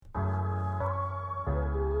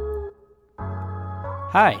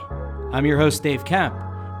Hi, I'm your host Dave Kemp,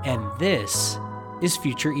 and this is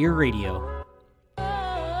Future Ear Radio.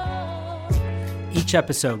 Each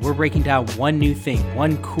episode, we're breaking down one new thing,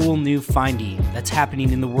 one cool new finding that's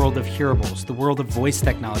happening in the world of hearables, the world of voice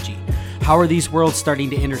technology. How are these worlds starting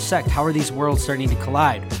to intersect? How are these worlds starting to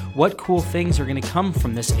collide? What cool things are going to come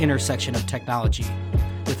from this intersection of technology?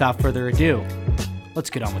 Without further ado, let's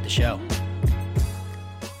get on with the show.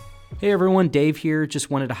 Hey everyone, Dave here. Just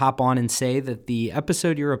wanted to hop on and say that the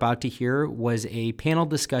episode you're about to hear was a panel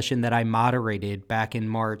discussion that I moderated back in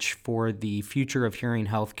March for the Future of Hearing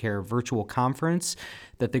Healthcare virtual conference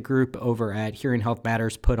that the group over at Hearing Health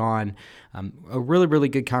Matters put on. A really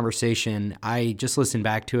good conversation. I just listened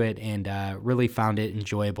back to it and really found it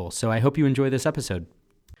enjoyable. So I hope you enjoy this episode.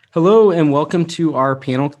 Hello and welcome to our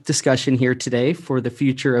panel discussion here today for the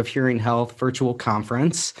Future of Hearing Health virtual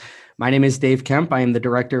conference. My name is Dave Kemp. I am the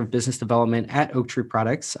Director of Business Development at Oak Tree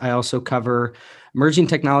Products. I also cover emerging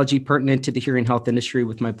technology pertinent to the hearing health industry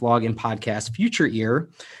with my blog and podcast, Future Ear.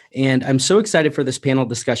 And I'm so excited for this panel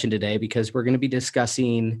discussion today because we're going to be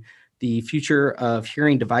discussing the future of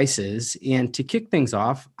hearing devices. And to kick things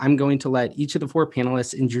off, I'm going to let each of the four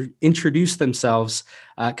panelists introduce themselves,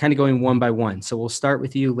 kind of going one by one. So we'll start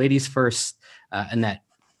with you, ladies first, Annette.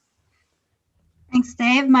 Thanks,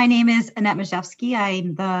 Dave. My name is Annette Majewski.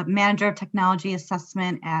 I'm the Manager of Technology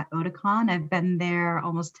Assessment at Oticon. I've been there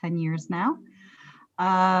almost 10 years now.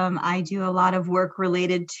 I do a lot of work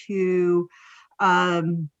related to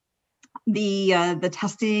the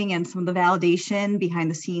testing and some of the validation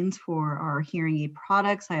behind the scenes for our hearing aid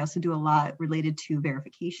products. I also do a lot related to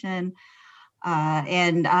verification.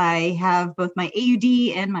 And I have both my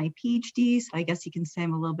AUD and my PhD, so I guess you can say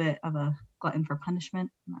I'm a little bit of a glutton for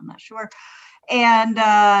punishment. I'm not sure. And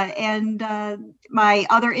my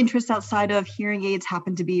other interests outside of hearing aids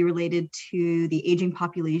happen to be related to the aging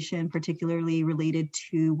population, particularly related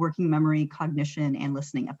to working memory, cognition, and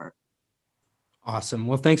listening effort. Awesome.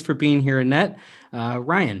 Well, thanks for being here, Annette.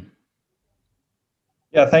 Ryan.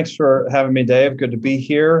 Yeah, thanks for having me, Dave. Good to be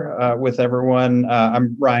here with everyone.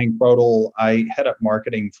 I'm Ryan Crodel. I head up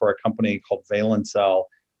marketing for a company called Valencell.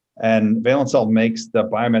 And Valencell makes the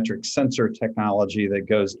biometric sensor technology that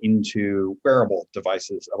goes into wearable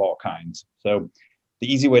devices of all kinds. So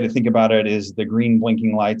the easy way to think about it is the green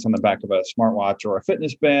blinking lights on the back of a smartwatch or a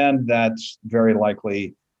fitness band. That's very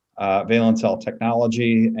likely Valencell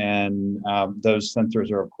technology. And those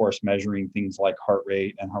sensors are, of course, measuring things like heart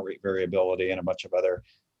rate and heart rate variability and a bunch of other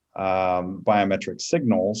biometric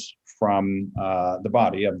signals from the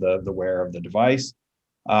body of the wearer of the device.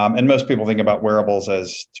 And most people think about wearables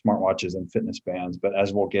as smartwatches and fitness bands, but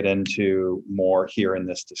as we'll get into more here in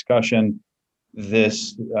this discussion,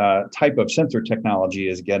 this type of sensor technology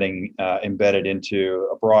is getting embedded into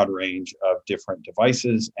a broad range of different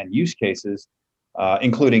devices and use cases,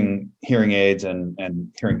 including hearing aids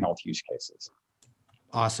and hearing health use cases.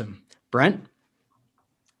 Awesome. Brent?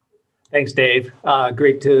 Thanks, Dave.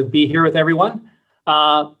 Great to be here with everyone.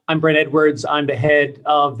 I'm Brent Edwards. I'm the head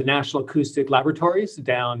of the National Acoustic Laboratories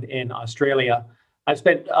down in Australia. I've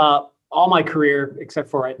spent all my career, except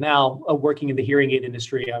for right now, working in the hearing aid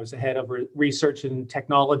industry. I was the head of research and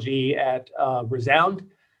technology at Resound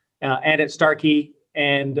and at Starkey,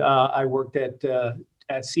 and I worked at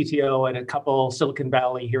CTO and a couple Silicon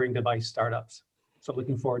Valley hearing device startups. So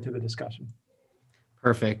looking forward to the discussion.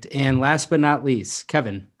 Perfect. And last but not least,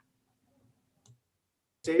 Kevin.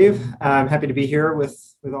 Dave, I'm happy to be here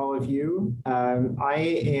with all of you.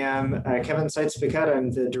 I am Kevin Seitz-Piquet.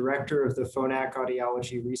 I'm the director of the Phonak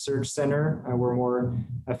Audiology Research Center. We're more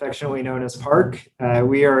affectionately known as PARC.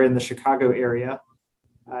 We are in the Chicago area.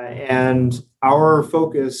 And our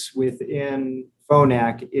focus within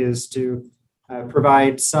Phonak is to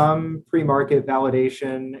provide some pre-market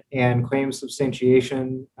validation and claim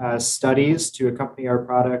substantiation studies to accompany our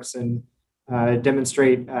products and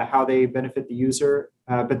demonstrate how they benefit the user,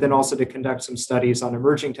 but then also to conduct some studies on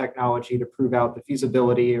emerging technology to prove out the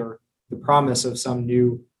feasibility or the promise of some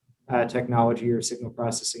new technology or signal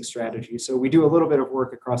processing strategy. So we do a little bit of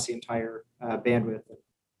work across the entire bandwidth.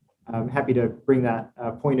 I'm happy to bring that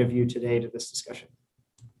point of view today to this discussion.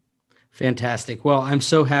 Fantastic. Well, I'm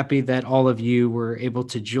so happy that all of you were able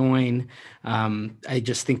to join. I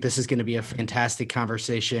just think this is going to be a fantastic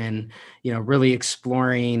conversation, really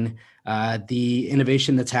exploring the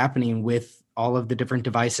innovation that's happening with all of the different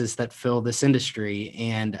devices that fill this industry.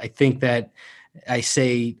 And I think that I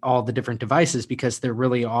say all the different devices because there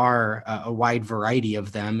really are a wide variety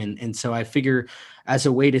of them. And so I figure as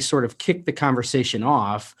a way to sort of kick the conversation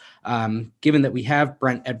off, given that we have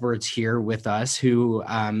Brent Edwards here with us, who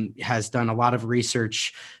has done a lot of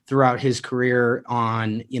research throughout his career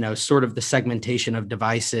on, sort of the segmentation of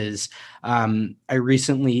devices. I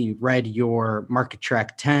recently read your Market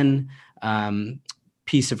Track 10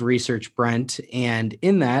 piece of research, Brent. And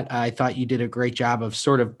in that, I thought you did a great job of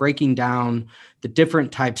sort of breaking down the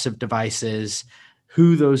different types of devices,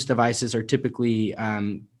 who those devices are typically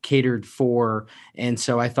catered for. And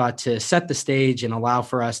so I thought to set the stage and allow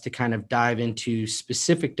for us to kind of dive into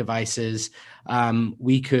specific devices,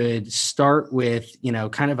 we could start with,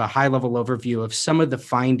 kind of a high level overview of some of the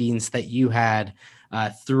findings that you had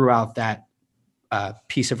throughout that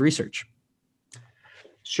piece of research.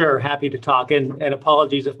 Sure, happy to talk. And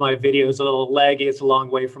apologies if my video is a little laggy. It's a long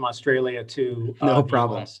way from Australia to no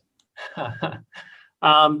problem.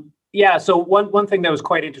 Yeah, so one thing that was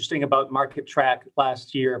quite interesting about Market Track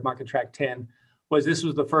last year, Market Track 10, was this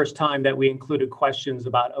was the first time that we included questions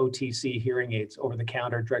about OTC hearing aids,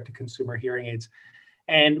 over-the-counter, direct-to-consumer hearing aids.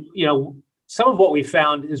 And, some of what we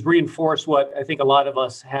found is reinforced what I think a lot of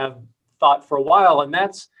us have thought for a while, and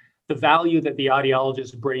that's the value that the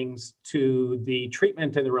audiologist brings to the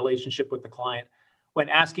treatment and the relationship with the client. When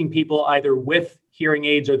asking people either with hearing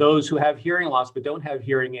aids or those who have hearing loss but don't have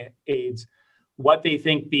hearing aids, what they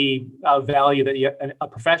think the value that a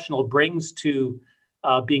professional brings to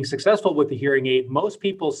being successful with the hearing aid, most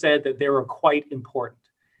people said that they were quite important.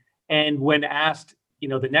 And when asked,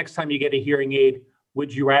 the next time you get a hearing aid,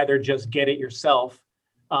 would you rather just get it yourself,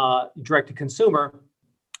 direct to consumer?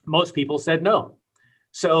 Most people said no.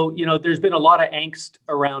 So, there's been a lot of angst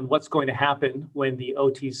around what's going to happen when the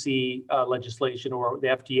OTC legislation or the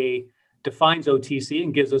FDA defines OTC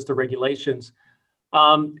and gives us the regulations.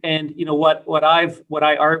 And what I've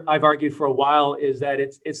argued for a while is that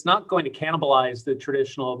it's not going to cannibalize the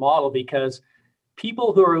traditional model, because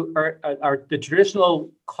people who are the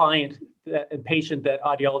traditional client and patient that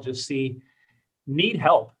audiologists see need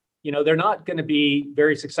help. They're not going to be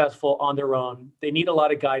very successful on their own. They need a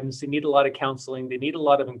lot of guidance. They need a lot of counseling. They need a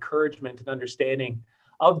lot of encouragement and understanding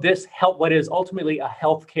of this help, what is ultimately a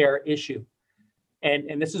healthcare issue.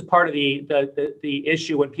 And this is part of the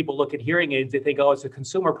issue when people look at hearing aids. They think, oh, it's a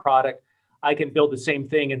consumer product. I can build the same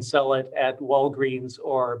thing and sell it at Walgreens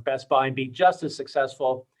or Best Buy and be just as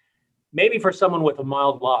successful. Maybe for someone with a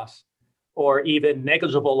mild loss or even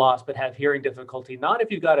negligible loss but have hearing difficulty. Not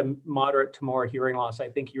if you've got a moderate to more hearing loss. I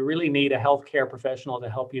think you really need a healthcare professional to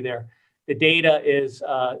help you there. The data is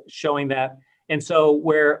showing that. And so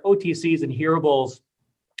where OTCs and hearables,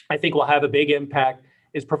 I think, will have a big impact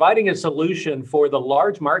is providing a solution for the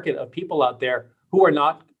large market of people out there who are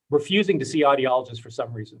not refusing to see audiologists for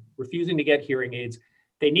some reason, refusing to get hearing aids.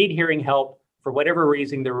 They need hearing help for whatever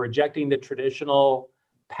reason. They're rejecting the traditional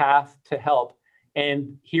path to help.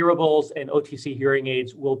 And hearables and OTC hearing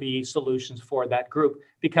aids will be solutions for that group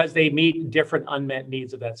because they meet different unmet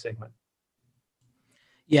needs of that segment.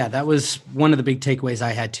 Yeah, that was one of the big takeaways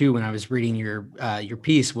I had too when I was reading your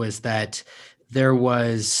piece, was that there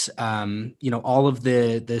was, all of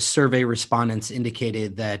the survey respondents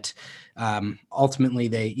indicated that ultimately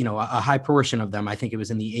they, a high portion of them, I think it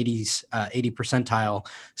was in the 80 percentile,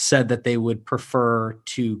 said that they would prefer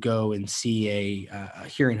to go and see a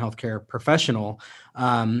hearing healthcare professional,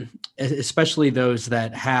 especially those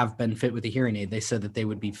that have been fit with a hearing aid. They said that they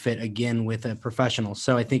would be fit again with a professional.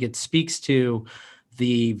 So I think it speaks to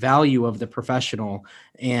the value of the professional.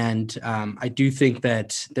 And I do think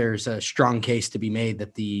that there's a strong case to be made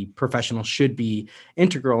that the professional should be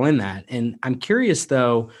integral in that. And I'm curious,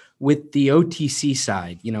 though, with the OTC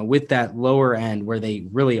side, with that lower end where they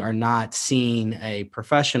really are not seeing a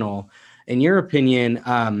professional, in your opinion,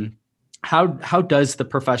 how does the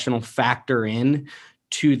professional factor in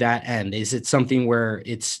to that end? Is it something where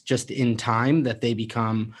it's just in time that they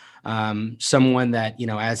become someone that,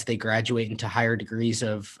 as they graduate into higher degrees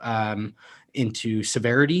of into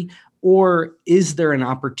severity, or is there an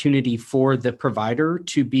opportunity for the provider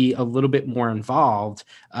to be a little bit more involved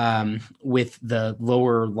with the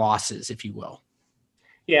lower losses, if you will?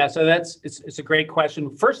 Yeah, so it's a great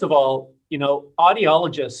question. First of all,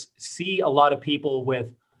 audiologists see a lot of people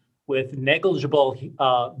with negligible,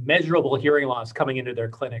 measurable hearing loss coming into their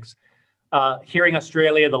clinics. Hearing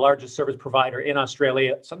Australia, the largest service provider in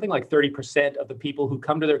Australia, something like 30% of the people who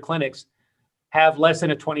come to their clinics have less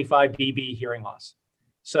than a 25 dB hearing loss.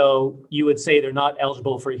 So you would say they're not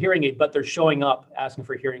eligible for a hearing aid, but they're showing up asking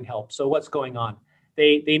for hearing help. So what's going on?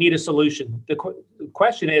 They need a solution. The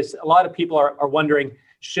question is, a lot of people are wondering,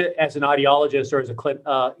 should, as an audiologist or as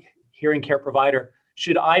a hearing care provider,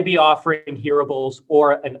 should I be offering hearables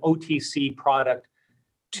or an OTC product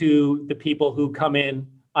to the people who come in,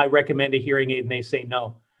 I recommend a hearing aid, and they say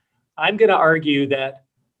no? I'm going to argue that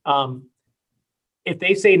if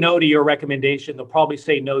they say no to your recommendation, they'll probably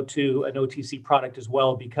say no to an OTC product as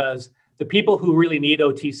well, because the people who really need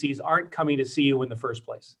OTCs aren't coming to see you in the first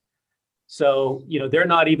place. So, they're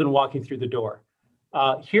not even walking through the door.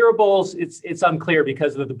 Hearables, it's unclear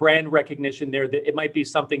because of the brand recognition there, that it might be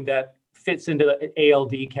something that fits into the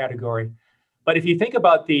ALD category. But if you think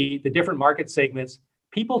about the different market segments,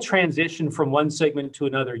 people transition from one segment to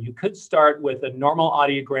another. You could start with a normal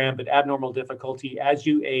audiogram, but abnormal difficulty. As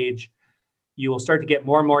you age, you will start to get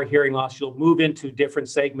more and more hearing loss. You'll move into different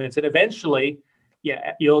segments, and eventually,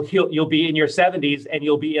 you'll be in your 70s, and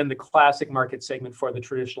you'll be in the classic market segment for the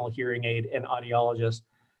traditional hearing aid and audiologist.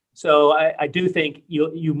 So I do think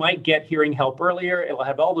you might get hearing help earlier. It'll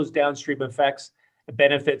have all those downstream effects,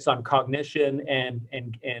 benefits on cognition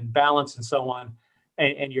and balance and so on.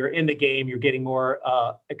 And you're in the game. You're getting more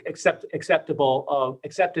accepting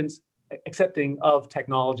of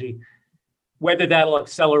technology. Whether that'll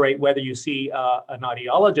accelerate whether you see an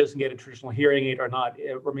audiologist and get a traditional hearing aid or not,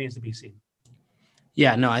 it remains to be seen.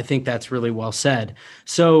 Yeah, no, I think that's really well said.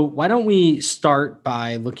 So why don't we start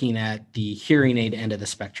by looking at the hearing aid end of the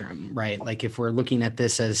spectrum, right? Like if we're looking at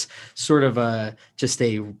this as sort of a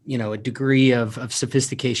degree of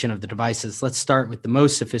sophistication of the devices, let's start with the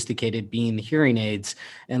most sophisticated being the hearing aids.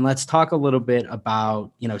 And let's talk a little bit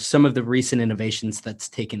about, some of the recent innovations that's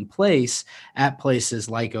taken place at places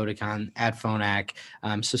like Oticon, at Phonak.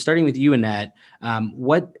 So starting with you, Annette,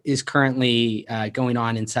 what is currently going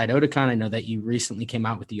on inside Oticon? I know that you recently came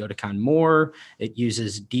out with the Oticon More. It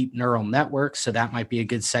uses deep neural networks, so that might be a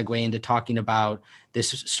good segue into talking about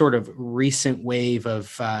this sort of recent wave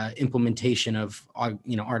of implementation of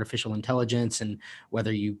artificial intelligence, and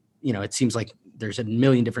whether it seems like there's a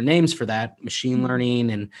million different names for that, machine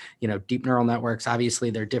learning and deep neural networks.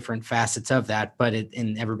 Obviously, there are different facets of that, but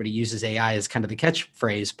and everybody uses AI as kind of the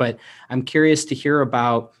catchphrase. But I'm curious to hear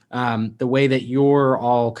about the way that you're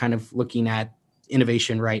all kind of looking at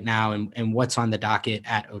innovation right now and what's on the docket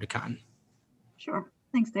at Oticon. Sure.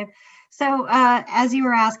 Thanks, Dave. So as you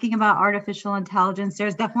were asking about artificial intelligence,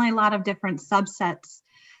 there's definitely a lot of different subsets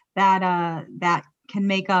that can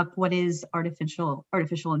make up what is artificial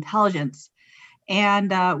intelligence.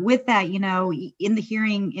 And with that, in the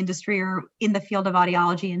hearing industry or in the field of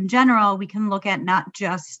audiology in general, we can look at not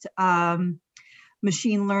just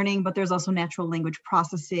machine learning, but there's also natural language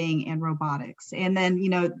processing and robotics. And then,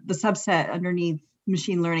 the subset underneath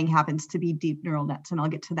machine learning happens to be deep neural nets. And I'll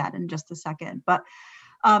get to that in just a second. But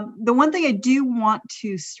the one thing I do want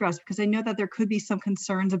to stress, because I know that there could be some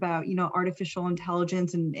concerns about, artificial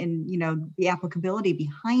intelligence and the applicability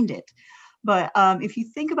behind it. But if you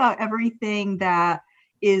think about everything that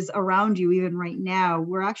is around you, even right now,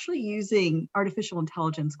 we're actually using artificial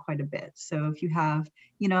intelligence quite a bit. So if you have,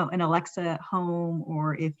 an Alexa at home,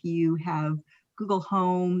 or if you have Google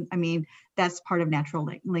Home, that's part of natural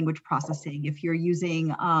language processing. If you're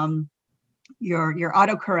using your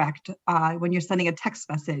autocorrect when you're sending a text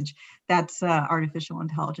message, that's artificial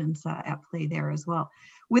intelligence at play there as well.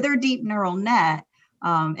 With our deep neural net,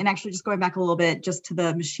 and actually just going back a little bit just to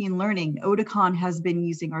the machine learning, Oticon has been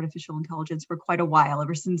using artificial intelligence for quite a while,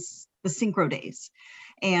 ever since the Synchro days.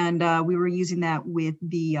 And we were using that with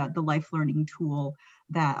the life learning tool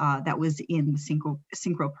that was in the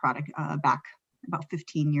Synchro product back about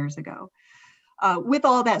 15 years ago. With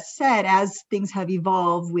all that said, as things have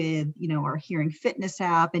evolved with, our hearing fitness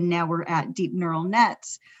app, and now we're at deep neural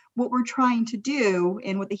nets, what we're trying to do,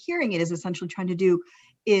 and what the hearing aid is essentially trying to do,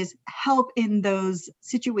 is help in those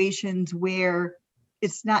situations where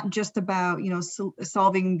it's not just about,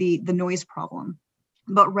 solving the noise problem,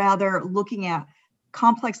 but rather looking at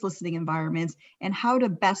complex listening environments and how to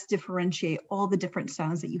best differentiate all the different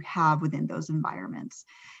sounds that you have within those environments.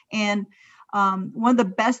 And one of the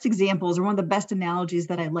best examples, or one of the best analogies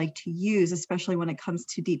that I like to use, especially when it comes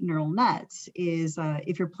to deep neural nets, is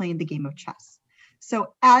if you're playing the game of chess.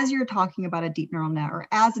 So as you're talking about a deep neural net, or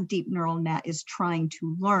as a deep neural net is trying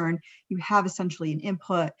to learn, you have essentially an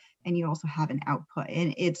input and you also have an output.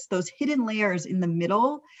 And it's those hidden layers in the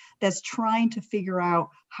middle that's trying to figure out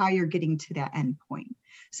how you're getting to that end point.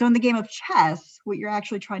 So in the game of chess, what you're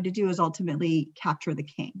actually trying to do is ultimately capture the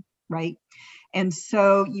king, right? And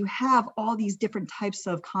so you have all these different types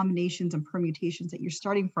of combinations and permutations that you're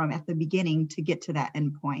starting from at the beginning to get to that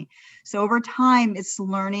endpoint. So over time, it's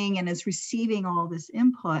learning and it's receiving all this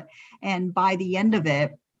input. And by the end of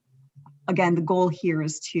it, again, the goal here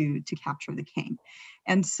is to capture the king.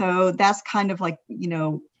 And so that's kind of like,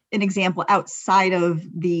 an example outside of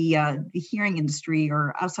the hearing industry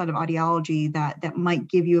or outside of audiology that might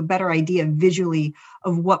give you a better idea visually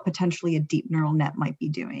of what potentially a deep neural net might be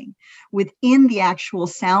doing. Within the actual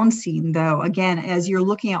sound scene, though, again, as you're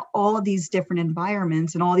looking at all of these different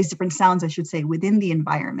environments and all these different sounds, I should say, within the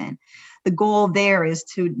environment, the goal there is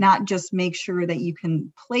to not just make sure that you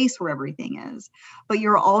can place where everything is, but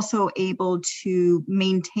you're also able to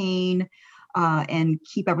maintain and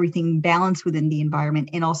keep everything balanced within the environment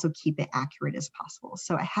and also keep it accurate as possible.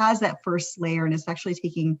 So it has that first layer, and it's actually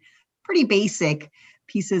taking pretty basic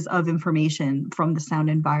pieces of information from the sound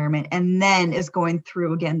environment and then is going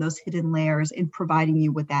through, again, those hidden layers and providing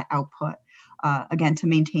you with that output, again, to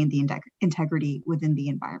maintain the integrity within the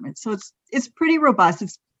environment. So it's pretty robust.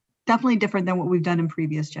 It's definitely different than what we've done in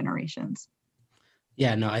previous generations.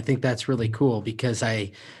 Yeah, no, I think that's really cool because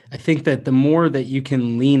I think that the more that you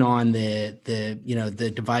can lean on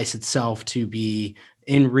the device itself to be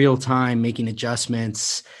in real time making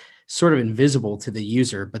adjustments, sort of invisible to the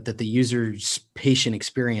user, but that the user's patient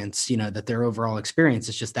experience, that their overall experience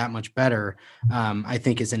is just that much better, I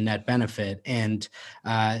think is a net benefit. And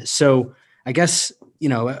so I guess,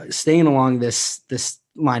 staying along this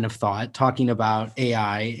line of thought, talking about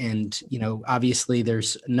AI, and obviously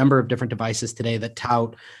there's a number of different devices today that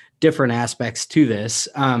tout different aspects to this.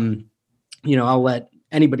 I'll let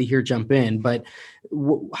anybody here jump in, but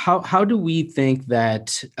how do we think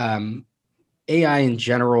that AI in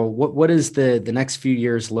general, what does the next few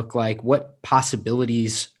years look like? What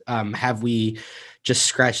possibilities have we just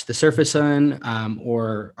scratched the surface on,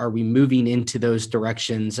 or are we moving into those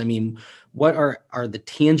directions? I mean, what are the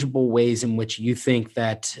tangible ways in which you think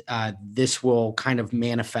that this will kind of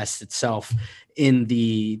manifest itself in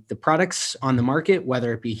the products on the market,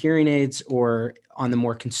 whether it be hearing aids or on the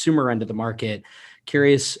more consumer end of the market?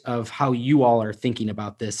 Curious of how you all are thinking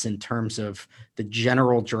about this in terms of the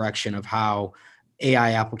general direction of how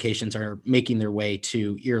AI applications are making their way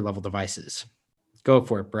to ear level devices. Go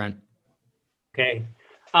for it, Brent. Okay.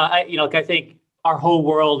 I think our whole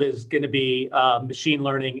world is going to be machine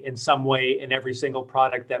learning in some way in every single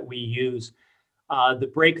product that we use. The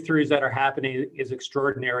breakthroughs that are happening is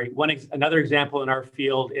extraordinary. Another example in our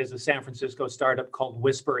field is a San Francisco startup called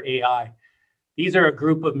Whisper AI. These are a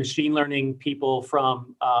group of machine learning people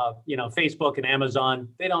from Facebook and Amazon.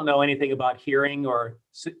 They don't know anything about hearing or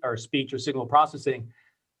speech or signal processing.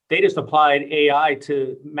 They just applied AI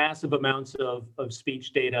to massive amounts of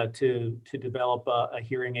speech data to develop a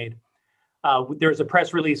hearing aid. There was a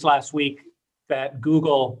press release last week that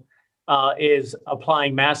Google is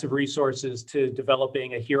applying massive resources to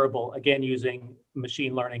developing a hearable, again, using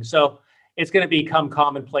machine learning. So it's going to become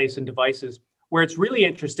commonplace in devices. Where it's really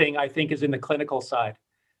interesting, I think, is in the clinical side.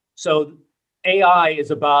 So AI is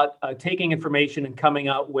about taking information and coming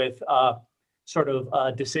out with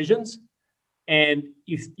decisions. And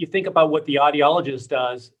you think about what the audiologist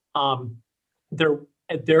does, there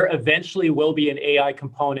eventually will be an AI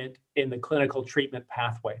component in the clinical treatment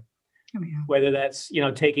pathway. Oh, yeah. Whether that's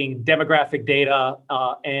taking demographic data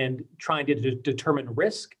and trying to determine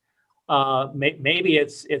risk. Maybe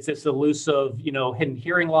it's this elusive hidden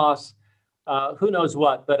hearing loss. Who knows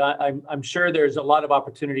what? But I'm sure there's a lot of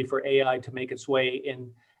opportunity for AI to make its way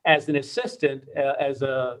in as an assistant, as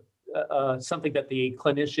something that the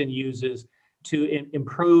clinician uses to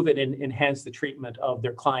improve and enhance the treatment of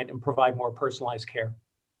their client and provide more personalized care.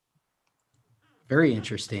 Very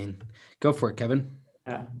interesting. Go for it, Kevin.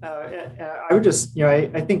 I would just,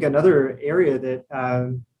 I think another area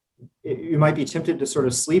that you might be tempted to sort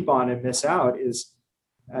of sleep on and miss out is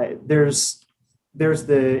there's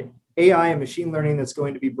the AI and machine learning that's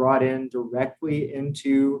going to be brought in directly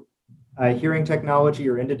into hearing technology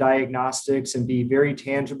or into diagnostics and be very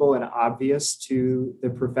tangible and obvious to the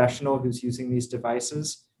professional who's using these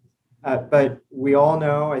devices. But we all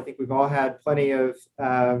know, I think we've all had plenty of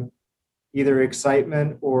either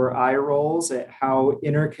excitement or eye rolls at how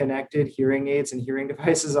interconnected hearing aids and hearing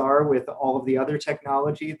devices are with all of the other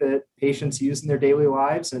technology that patients use in their daily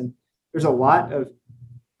lives. And there's a lot of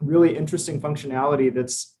really interesting functionality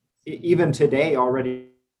that's even today already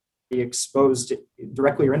exposed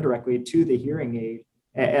directly or indirectly to the hearing aid.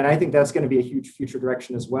 And I think that's going to be a huge future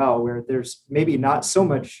direction as well, where there's maybe not so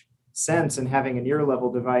much sense in having an ear level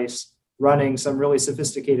device running some really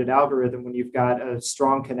sophisticated algorithm when you've got a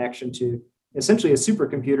strong connection to essentially a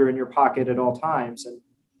supercomputer in your pocket at all times.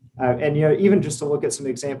 And even just to look at some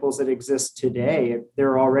examples that exist today,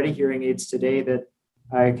 there are already hearing aids today that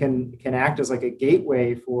can act as like a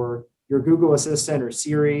gateway for your Google Assistant or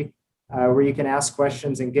Siri, where you can ask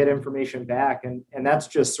questions and get information back. And that's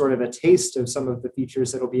just sort of a taste of some of the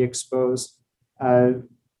features that'll be exposed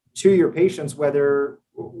to your patients, whether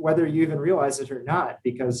you even realize it or not,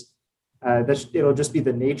 because it'll just be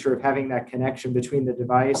the nature of having that connection between the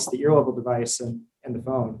device, the ear level device, and the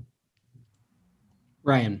phone.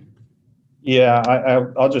 Ryan. Yeah,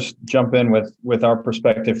 I'll just jump in with our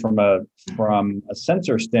perspective from a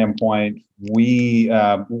sensor standpoint.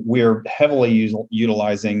 We're heavily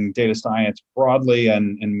utilizing data science broadly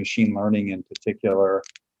and machine learning in particular,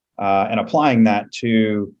 and applying that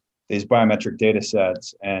to these biometric data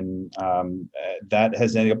sets, and that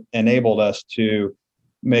has enabled us to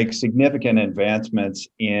make significant advancements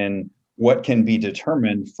in what can be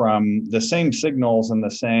determined from the same signals and the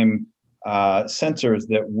same sensors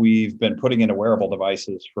that we've been putting into wearable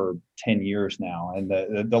devices for 10 years now. And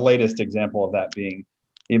the latest example of that being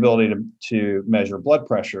the ability to measure blood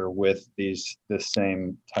pressure with this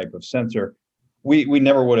same type of sensor. We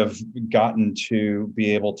never would have gotten to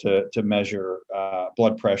be able to measure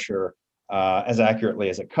blood pressure as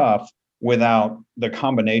accurately as a cuff without the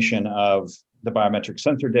combination of the biometric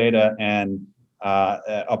sensor data and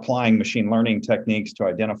applying machine learning techniques to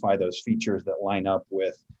identify those features that line up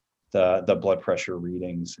with the blood pressure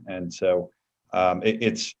readings. And so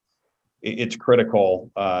it's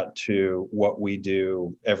critical to what we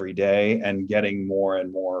do every day, and getting more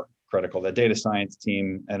and more critical. The data science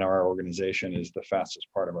team in our organization is the fastest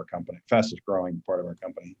growing part of our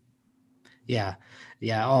company. Yeah.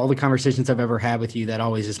 All the conversations I've ever had with you, that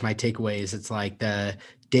always is my takeaways. It's like the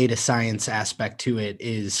data science aspect to it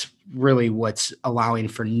is really what's allowing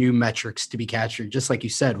for new metrics to be captured. Just like you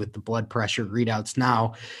said, with the blood pressure readouts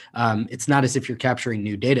now, it's not as if you're capturing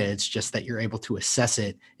new data. It's just that you're able to assess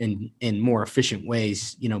it in more efficient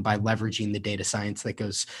ways, by leveraging the data science that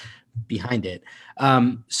goes behind it.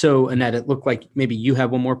 So Annette, it looked like maybe you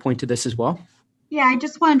have one more point to this as well. Yeah, I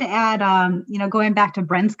just wanted to add, going back to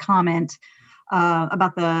Brent's comment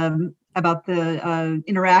about the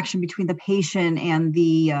interaction between the patient and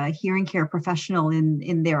the hearing care professional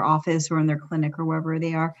in their office or in their clinic or wherever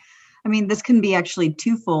they are. I mean, this can be actually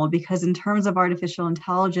twofold, because in terms of artificial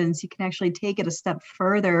intelligence, you can actually take it a step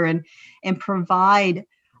further and provide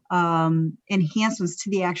enhancements to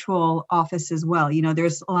the actual office as well.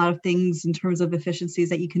 There's a lot of things in terms of efficiencies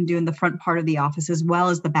that you can do in the front part of the office as well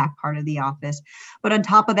as the back part of the office. But on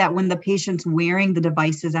top of that, when the patient's wearing the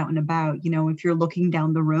devices out and about, if you're looking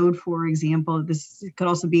down the road, for example, this could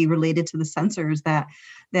also be related to the sensors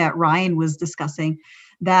that Ryan was discussing,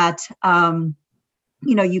 that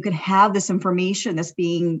you can have this information that's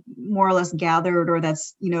being more or less gathered, or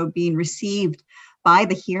that's being received by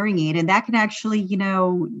the hearing aid, and that can actually,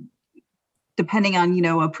 depending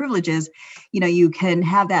on privileges, you can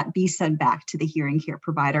have that be sent back to the hearing care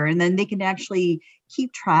provider, and then they can actually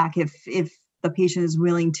keep track if the patient is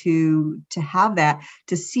willing to have that,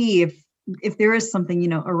 to see if there is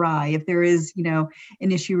something awry, if there is an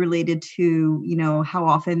issue related to how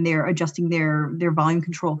often they're adjusting their volume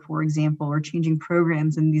control, for example, or changing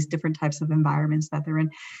programs in these different types of environments that they're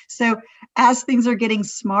in. So as things are getting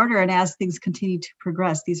smarter and as things continue to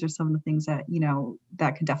progress, these are some of the things that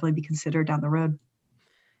that could definitely be considered down the road.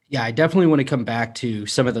 Yeah, I definitely want to come back to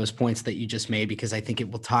some of those points that you just made, because I think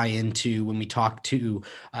it will tie into when we talk to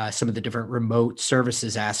some of the different remote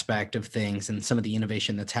services aspect of things and some of the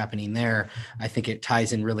innovation that's happening there. I think it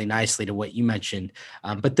ties in really nicely to what you mentioned.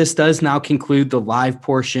 But this does now conclude the live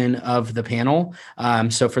portion of the panel.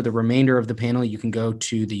 So for the remainder of the panel, you can go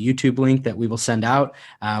to the YouTube link that we will send out,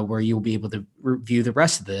 where you'll be able to review the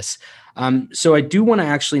rest of this. So I do want to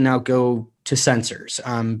actually now go to sensors,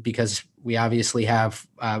 because we obviously have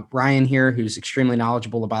Ryan here, who's extremely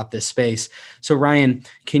knowledgeable about this space. So Ryan,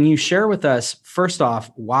 can you share with us, first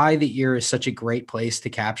off, why the ear is such a great place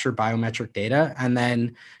to capture biometric data? And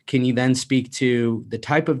then can you then speak to the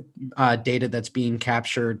type of data that's being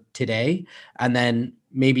captured today? And then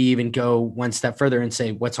maybe even go one step further and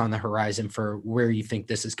say what's on the horizon for where you think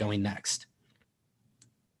this is going next?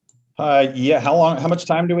 Yeah. How much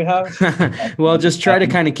time do we have? Well, just try to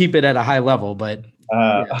kind of keep it at a high level, but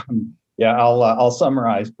I'll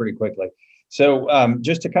summarize pretty quickly. So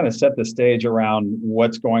just to kind of set the stage around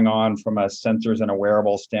what's going on from a sensors and a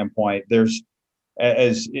wearable standpoint, there's,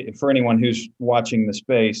 as for anyone who's watching the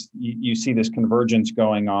space, you see this convergence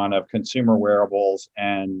going on of consumer wearables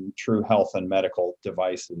and true health and medical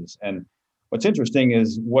devices. And what's interesting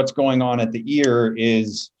is what's going on at the ear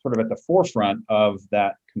is sort of at the forefront of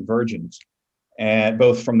that convergence, and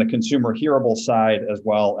both from the consumer hearable side as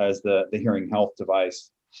well as the hearing health device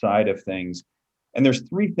side of things. And there's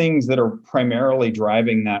three things that are primarily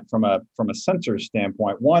driving that from a sensor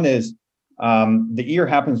standpoint. One is the ear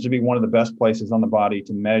happens to be one of the best places on the body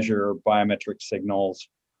to measure biometric signals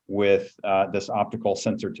with this optical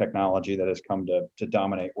sensor technology that has come to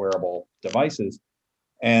dominate wearable devices.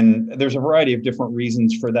 And there's a variety of different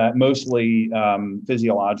reasons for that, mostly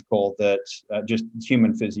physiological, that just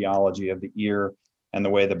human physiology of the ear and the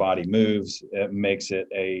way the body moves, it makes it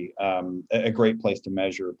a great place to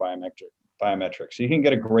measure biometrics. So you can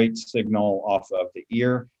get a great signal off of the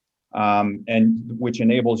ear, and which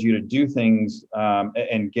enables you to do things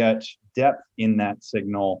and get depth in that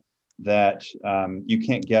signal that you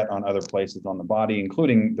can't get on other places on the body,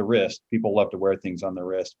 including the wrist. People love to wear things on the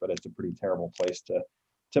wrist, but it's a pretty terrible place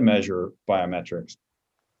to measure biometrics.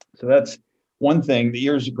 So that's one thing. The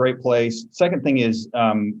ear is a great place. Second thing is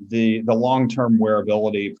the long-term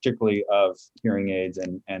wearability, particularly of hearing aids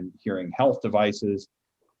and hearing health devices.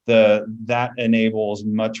 That enables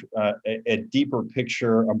a deeper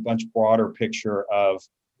picture, a much broader picture of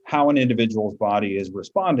how an individual's body is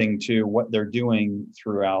responding to what they're doing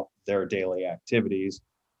throughout their daily activities.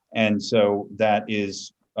 And so that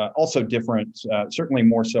is also different, certainly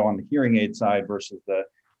more so on the hearing aid side versus the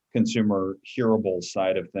consumer hearables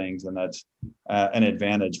side of things. And that's an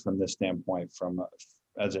advantage from this standpoint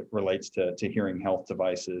as it relates to hearing health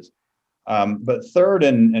devices. But third,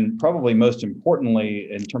 and probably most importantly,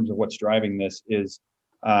 in terms of what's driving this, is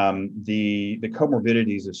the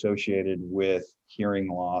comorbidities associated with hearing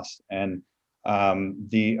loss, and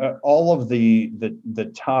all of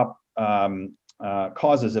the top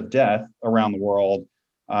causes of death around the world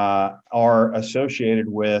are associated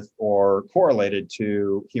with or correlated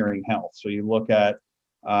to hearing health. So you look at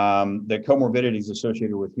the comorbidities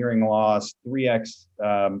associated with hearing loss: 3x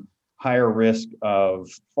higher risk of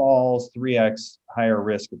falls, 3x higher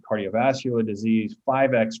risk of cardiovascular disease,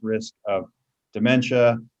 5x risk of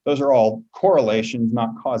dementia. Those are all correlations, not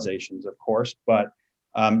causations, of course, but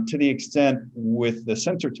to the extent with the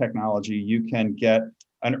sensor technology, you can get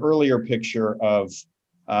an earlier picture of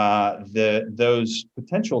those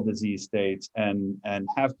potential disease states and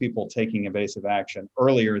have people taking evasive action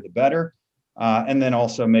earlier, the better, and then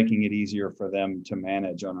also making it easier for them to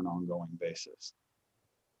manage on an ongoing basis.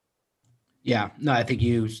 Yeah, no, I think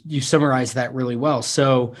you summarized that really well.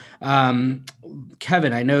 So,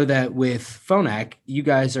 Kevin, I know that with Phonak, you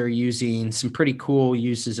guys are using some pretty cool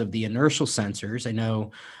uses of the inertial sensors. I know,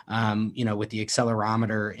 with the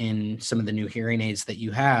accelerometer in some of the new hearing aids that you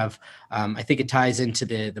have, I think it ties into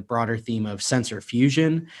the broader theme of sensor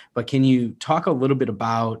fusion. But can you talk a little bit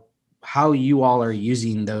about how you all are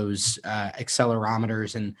using those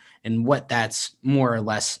accelerometers and what that's more or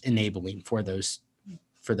less enabling for those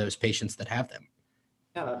patients that have them?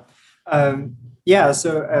 So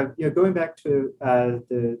going back to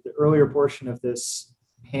the earlier portion of this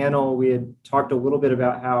panel, we had talked a little bit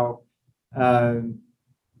about how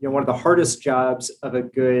one of the hardest jobs of a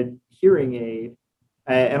good hearing aid,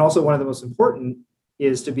 and also one of the most important,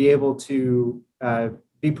 is to be able to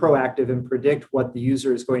be proactive and predict what the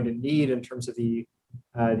user is going to need in terms of the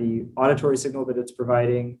auditory signal that it's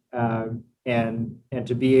providing, and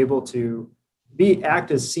to be able to act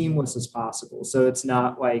as seamless as possible. So it's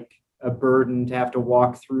not like a burden to have to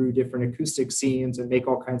walk through different acoustic scenes and make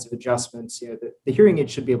all kinds of adjustments. The hearing aid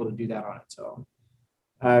should be able to do that on its own.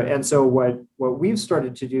 And so what we've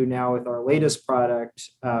started to do now with our latest product,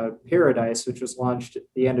 Paradise, which was launched at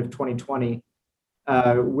the end of 2020,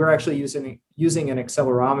 we're actually using an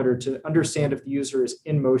accelerometer to understand if the user is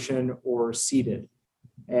in motion or seated.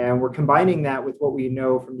 And we're combining that with what we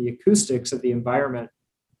know from the acoustics of the environment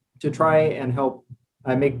to try and help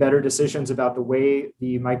make better decisions about the way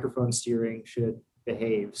the microphone steering should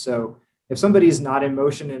behave. So if somebody's not in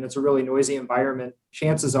motion and it's a really noisy environment,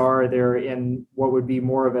 chances are they're in what would be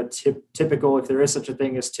more of a typical, if there is such a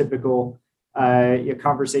thing as typical,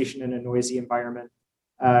 conversation in a noisy environment.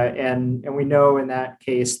 And we know in that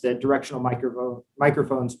case that directional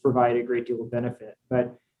microphones provide a great deal of benefit.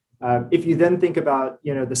 But if you then think about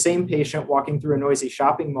the same patient walking through a noisy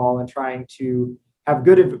shopping mall and trying to have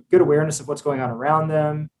good awareness of what's going on around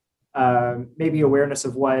them, maybe awareness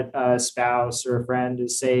of what a spouse or a friend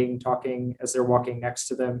is saying, talking as they're walking next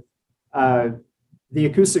to them. The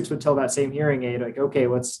acoustics would tell that same hearing aid, like, okay,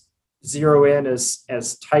 let's zero in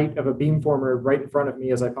as tight of a beamformer right in front of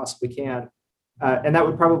me as I possibly can. And that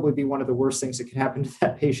would probably be one of the worst things that could happen to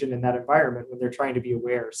that patient in that environment when they're trying to be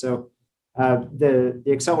aware. So the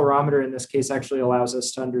accelerometer in this case actually allows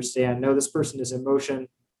us to understand, no, this person is in motion.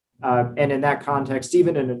 And in that context,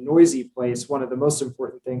 even in a noisy place, one of the most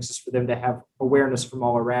important things is for them to have awareness from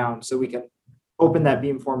all around, so we can open that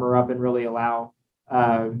beamformer up and really allow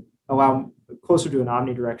closer to an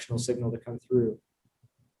omnidirectional signal to come through.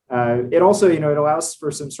 It also, it allows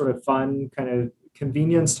for some sort of fun kind of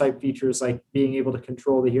convenience type features like being able to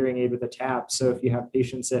control the hearing aid with a tap. So if you have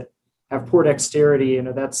patients that have poor dexterity,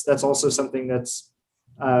 that's also something that's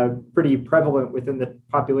pretty prevalent within the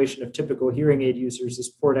population of typical hearing aid users, is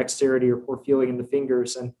poor dexterity or poor feeling in the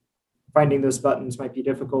fingers, and finding those buttons might be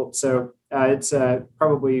difficult. So it's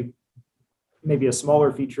probably maybe a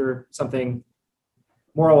smaller feature, something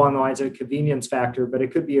more along the lines of a convenience factor, but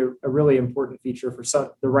it could be a really important feature for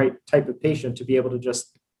the right type of patient to be able to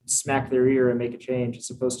just smack their ear and make a change as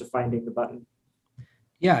opposed to finding the button.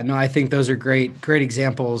 Yeah, no, I think those are great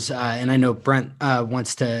examples. And I know Brent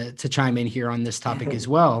wants to chime in here on this topic as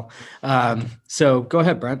well. So go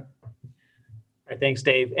ahead, Brent. Thanks,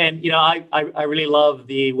 Dave. And, I really love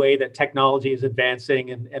the way that technology is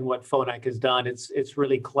advancing and what Phonak has done. It's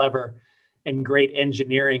really clever and great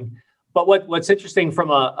engineering. But what's interesting from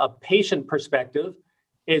a patient perspective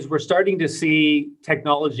is we're starting to see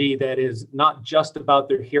technology that is not just about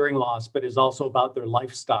their hearing loss, but is also about their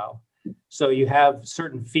lifestyle. So you have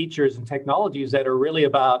certain features and technologies that are really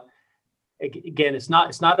about, again, it's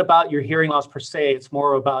not about your hearing loss per se. It's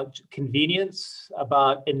more about convenience,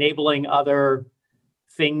 about enabling other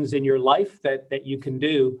things in your life that you can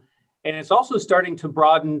do. And it's also starting to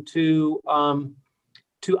broaden to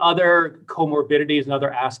other comorbidities and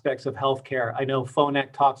other aspects of healthcare. I know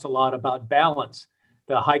Phonak talks a lot about balance,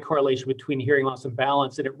 the high correlation between hearing loss and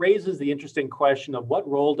balance. And it raises the interesting question of what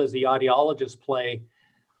role does the audiologist play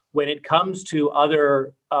when it comes to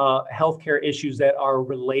other healthcare issues that are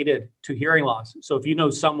related to hearing loss. So if you know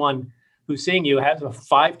someone who's seeing you has a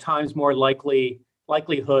 5 times more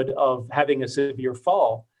likelihood of having a severe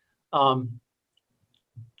fall,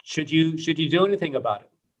 should you do anything about it?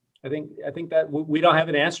 I think that we don't have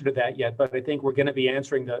an answer to that yet, but I think we're going to be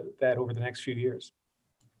answering that over the next few years.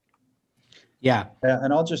 Yeah.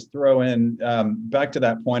 And I'll just throw in back to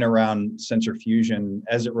that point around sensor fusion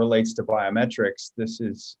as it relates to biometrics. This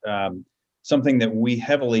is something that we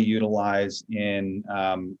heavily utilize in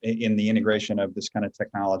the integration of this kind of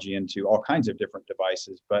technology into all kinds of different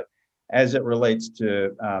devices. But as it relates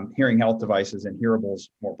to hearing health devices and hearables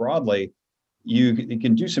more broadly, you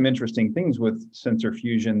can do some interesting things with sensor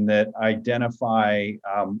fusion that identify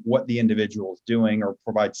what the individual is doing, or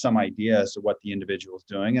provide some idea as to what the individual is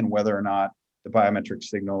doing and whether or not the biometric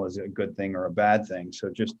signal is a good thing or a bad thing.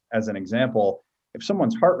 So just as an example, if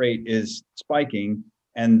someone's heart rate is spiking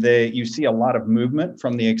and you see a lot of movement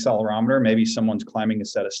from the accelerometer, maybe someone's climbing a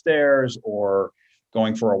set of stairs or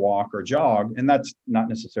going for a walk or jog, and that's not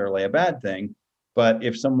necessarily a bad thing. But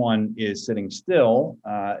if someone is sitting still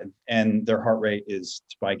and their heart rate is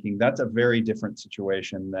spiking, that's a very different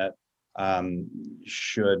situation that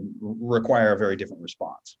should require a very different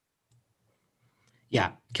response.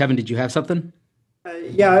 Yeah. Kevin, did you have something?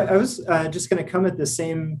 Yeah, I was just going to come at the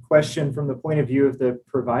same question from the point of view of the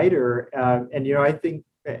provider. And, I think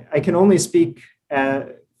I can only speak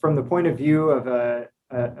from the point of view of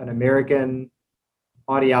an American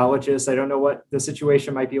audiologist. I don't know what the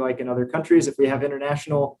situation might be like in other countries if we have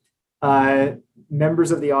international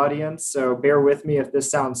members of the audience. So bear with me if this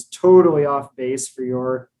sounds totally off base for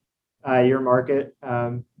your market.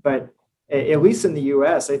 But at least in the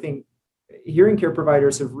US, I think hearing care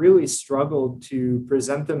providers have really struggled to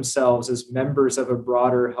present themselves as members of a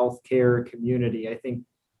broader healthcare community. I think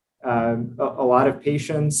a lot of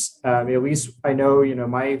patients, at least I know,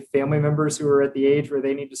 my family members who are at the age where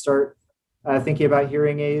they need to start thinking about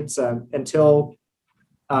hearing aids, until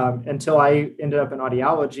I ended up in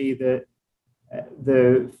audiology, that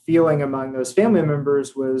the feeling among those family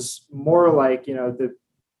members was more like, the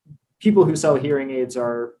people who sell hearing aids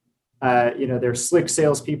are, they're slick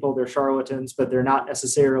salespeople, they're charlatans, but they're not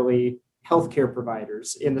necessarily healthcare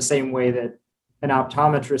providers in the same way that an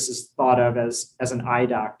optometrist is thought of as an eye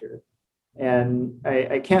doctor. And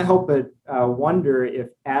I can't help but wonder if,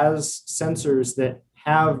 as sensors that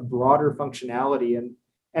have broader functionality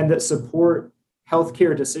and that support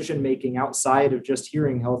healthcare decision-making outside of just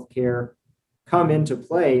hearing healthcare come into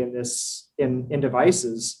play in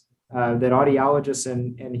devices that audiologists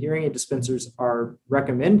and hearing aid dispensers are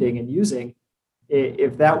recommending and using,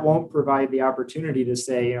 if that won't provide the opportunity to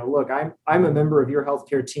say, look, I'm a member of your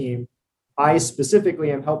healthcare team. I specifically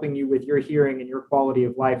am helping you with your hearing and your quality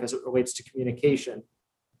of life as it relates to communication.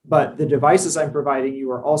 But the devices I'm providing you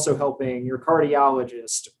are also helping your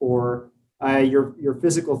cardiologist or your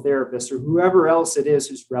physical therapist or whoever else it is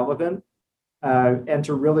who's relevant, and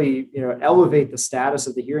to really elevate the status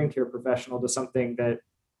of the hearing care professional to something that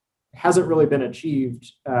hasn't really been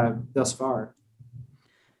achieved thus far.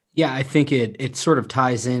 Yeah, I think it sort of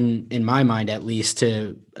ties in my mind, at least,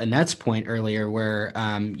 to Annette's point earlier, where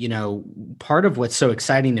part of what's so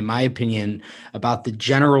exciting, in my opinion, about the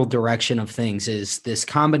general direction of things is this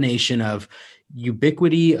combination of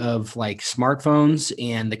ubiquity of like smartphones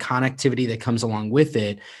and the connectivity that comes along with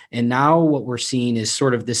it. And now what we're seeing is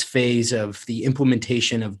sort of this phase of the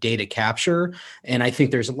implementation of data capture. And I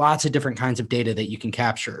think there's lots of different kinds of data that you can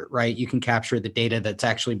capture, right? You can capture the data that's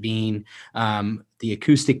actually being the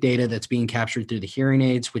acoustic data that's being captured through the hearing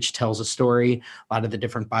aids, which tells a story. A lot of the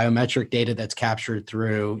different biometric data that's captured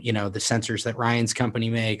through, the sensors that Ryan's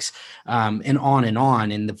company makes, and on,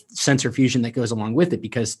 and the sensor fusion that goes along with it,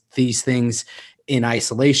 because these things in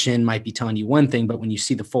isolation might be telling you one thing, but when you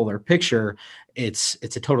see the fuller picture, it's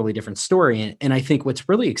a totally different story. And I think what's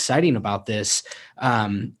really exciting about this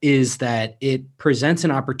is that it presents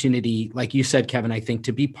an opportunity, like you said, Kevin, I think,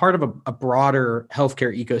 to be part of a broader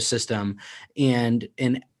healthcare ecosystem. And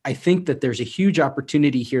I think that there's a huge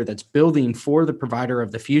opportunity here that's building for the provider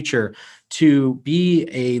of the future to be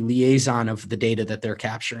a liaison of the data that they're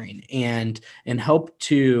capturing and help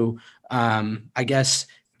to, I guess,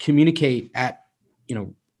 communicate at,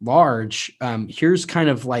 large. Here's kind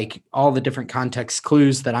of like all the different context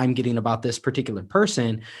clues that I'm getting about this particular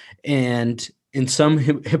person, and in some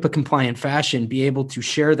HIPAA compliant fashion, be able to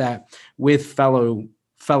share that with fellow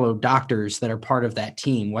doctors that are part of that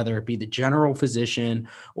team, whether it be the general physician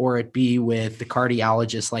or it be with the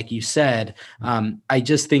cardiologist, like you said. I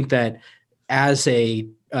just think that as a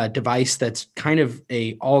device that's kind of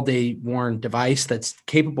a all-day worn device that's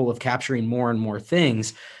capable of capturing more and more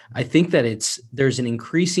things, I think that it's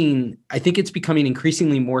becoming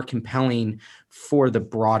increasingly more compelling for the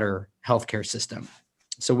broader healthcare system.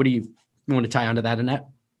 So what do you want to tie onto that, Annette?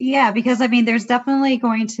 Yeah, because there's definitely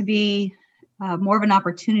going to be more of an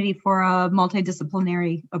opportunity for a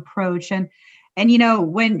multidisciplinary approach. And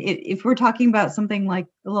if we're talking about something like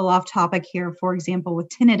a little off topic here, for example, with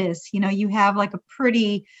tinnitus, you have like a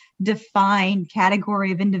pretty defined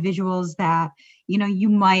category of individuals that, you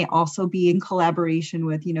might also be in collaboration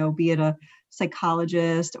with, be it a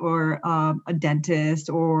psychologist or a dentist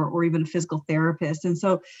or even a physical therapist. And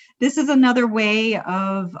so this is another way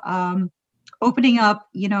of opening up,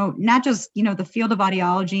 not just, the field of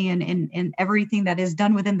audiology and everything that is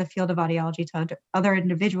done within the field of audiology to other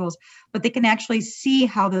individuals, but they can actually see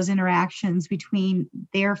how those interactions between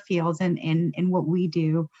their fields and what we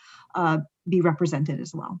do be represented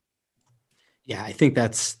as well. Yeah, I think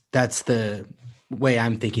that's the way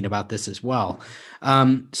I'm thinking about this as well.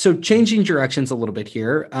 So changing directions a little bit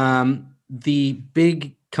here, the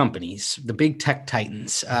big companies, the big tech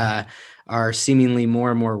titans, are seemingly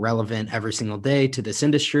more and more relevant every single day to this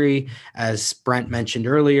industry. As Brent mentioned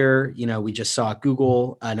earlier, we just saw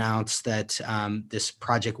Google announce that this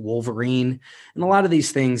Project Wolverine, and a lot of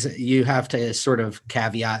these things you have to sort of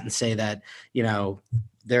caveat and say that,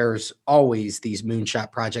 there's always these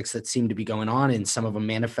moonshot projects that seem to be going on, and some of them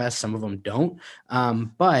manifest, some of them don't.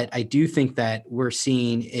 But I do think that we're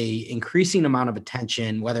seeing a increasing amount of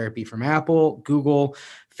attention, whether it be from Apple, Google,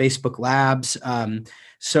 Facebook Labs.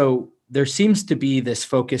 So there seems to be this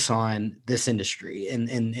focus on this industry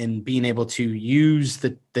and being able to use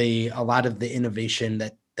a lot of the innovation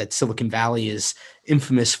that Silicon Valley is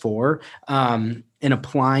infamous for, and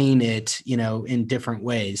applying it, in different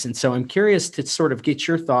ways. And so I'm curious to sort of get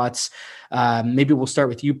your thoughts. Maybe we'll start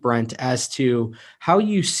with you, Brent, as to how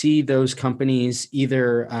you see those companies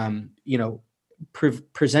either,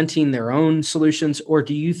 presenting their own solutions, or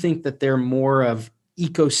do you think that they're more of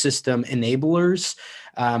ecosystem enablers?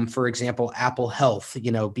 For example, Apple Health,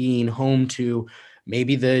 being home to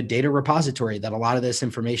maybe the data repository that a lot of this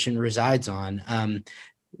information resides on.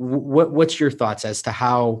 What's your thoughts as to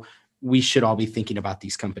how we should all be thinking about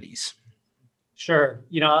these companies? Sure.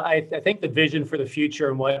 I think the vision for the future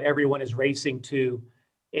and what everyone is racing to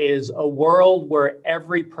is a world where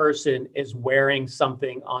every person is wearing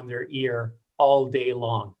something on their ear all day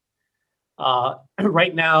long.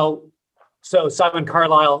 Right now, so Simon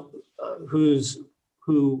Carlisle, who is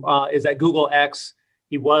at Google X,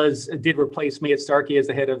 he did replace me at Starkey as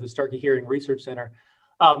the head of the Starkey Hearing Research Center,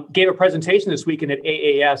 gave a presentation this weekend at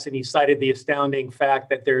AAS, and he cited the astounding fact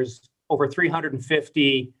that there's over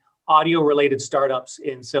 350 audio-related startups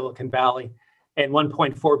in Silicon Valley and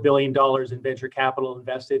 $1.4 billion in venture capital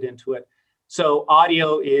invested into it. So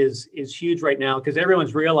audio is huge right now because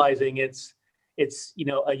everyone's realizing it's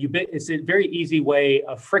a very easy way,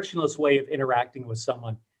 a frictionless way of interacting with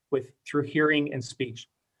someone through hearing and speech.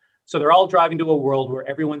 So they're all driving to a world where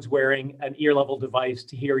everyone's wearing an ear-level device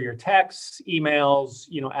to hear your texts, emails,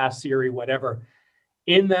 Ask Siri, whatever.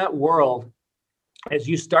 In that world, as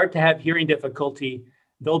you start to have hearing difficulty,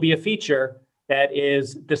 there'll be a feature that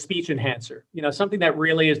is the speech enhancer, something that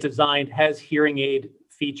really is designed, has hearing aid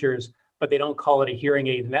features, but they don't call it a hearing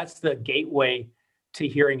aid. And that's the gateway to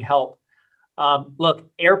hearing help. Look,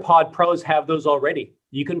 AirPod Pros have those already.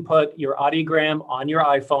 You can put your audiogram on your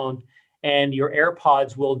iPhone and your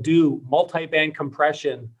AirPods will do multi-band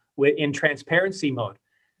compression in transparency mode.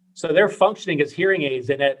 So they're functioning as hearing aids.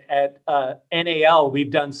 And at NAL,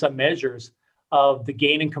 we've done some measures of the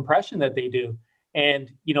gain and compression that they do.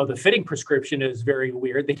 And, the fitting prescription is very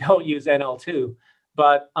weird. They don't use NL2,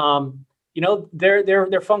 but,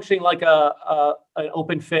 they're functioning like an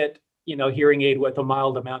open fit, hearing aid with a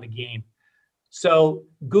mild amount of gain. So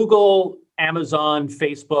Google, Amazon,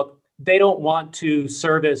 Facebook, they don't want to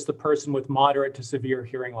service the person with moderate to severe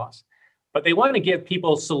hearing loss, but they want to give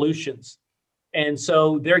people solutions. And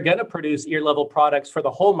so they're going to produce ear level products for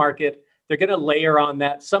the whole market. They're going to layer on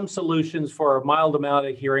that some solutions for a mild amount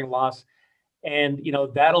of hearing loss. And,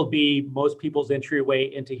 that'll be most people's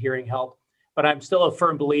entryway into hearing help. But I'm still a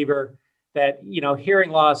firm believer that,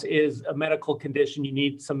 hearing loss is a medical condition. You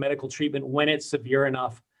need some medical treatment when it's severe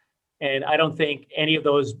enough. And I don't think any of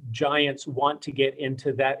those giants want to get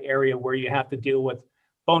into that area where you have to deal with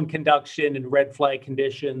bone conduction and red flag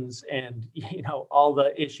conditions and, all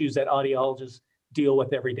the issues that audiologists deal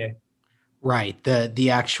with every day. Right.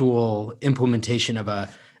 The actual implementation of a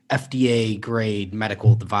FDA grade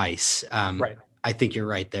medical device. Right. I think you're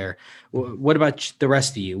right there. What about the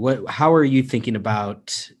rest of you? How are you thinking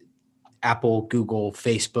about Apple, Google,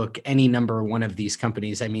 Facebook, any number one of these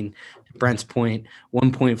companies? I mean, Brent's point,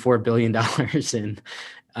 $1.4 billion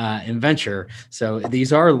in venture. So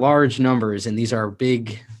these are large numbers and these are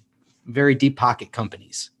big, very deep pocket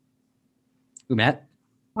companies. Matt?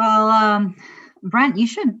 Well, Brent, you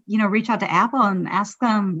should, reach out to Apple and ask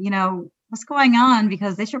them, what's going on,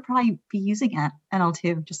 because they should probably be using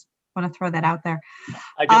NL2. Just want to throw that out there.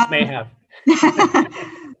 I just may have.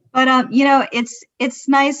 But it's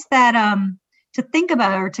nice that to think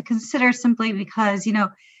about or to consider, simply because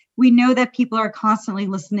we know that people are constantly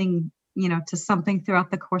listening to something throughout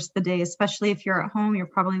the course of the day. Especially if you're at home, you're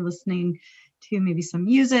probably listening to maybe some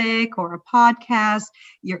music or a podcast.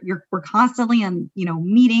 We're constantly on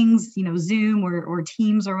meetings, Zoom or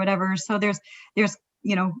Teams or whatever. So there's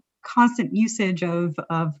constant usage of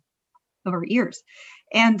our ears,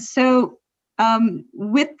 and so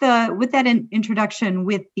with that introduction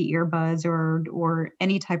with the earbuds or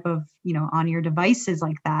any type of on-ear devices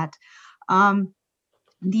like that,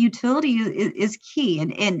 the utility is key,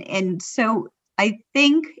 and so I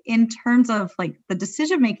think in terms of like the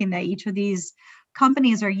decision making that each of these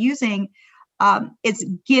companies are using, it's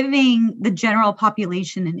giving the general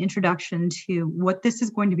population an introduction to what this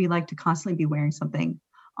is going to be like to constantly be wearing something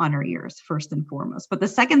on our ears, first and foremost. But the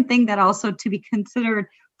second thing that also to be considered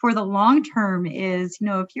for the long term is,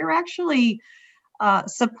 if you're actually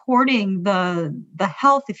supporting the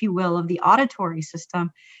health, if you will, of the auditory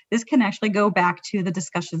system, this can actually go back to the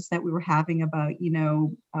discussions that we were having about,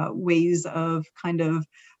 ways of kind of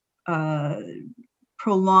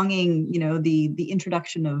prolonging, the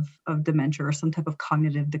introduction of dementia or some type of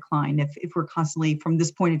cognitive decline. If we're constantly, from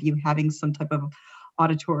this point of view, having some type of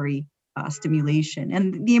auditory stimulation.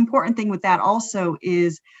 And the important thing with that also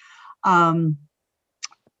is, I'm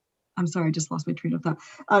sorry, I just lost my train of thought.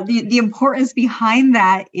 The importance behind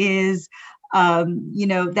that is,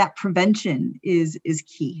 that prevention is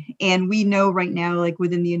key. And we know right now, like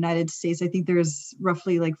within the United States, I think there's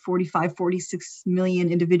roughly like 46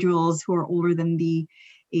 million individuals who are older than the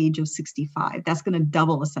age of 65. That's going to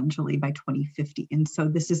double essentially by 2050. And so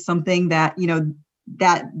this is something that,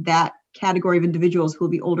 that category of individuals who will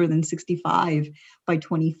be older than 65 by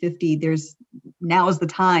 2050, now is the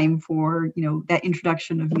time for that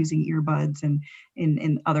introduction of using earbuds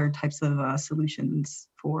and other types of solutions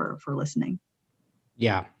for listening.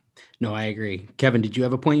 Yeah, no, I agree. Kevin, did you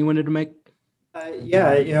have a point you wanted to make?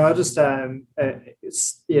 I'll just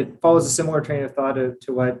it follows a similar train of thought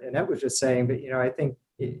to what Annette was just saying, but I think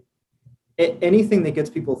anything that gets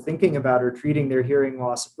people thinking about or treating their hearing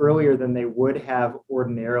loss earlier than they would have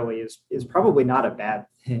ordinarily is probably not a bad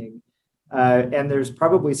thing. And there's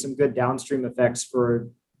probably some good downstream effects for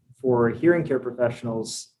hearing care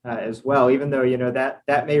professionals as well, even though,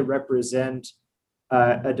 that may represent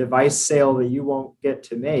a device sale that you won't get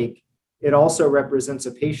to make. It also represents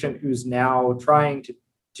a patient who's now trying to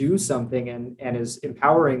do something and is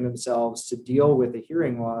empowering themselves to deal with a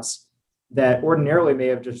hearing loss that ordinarily may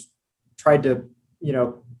have just tried to,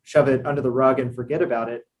 shove it under the rug and forget about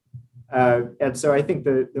it. And so I think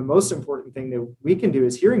the most important thing that we can do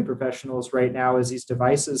as hearing professionals right now is these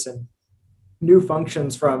devices and new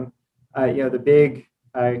functions from, the big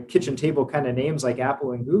kitchen table kind of names like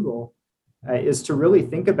Apple and Google, is to really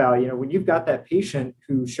think about, when you've got that patient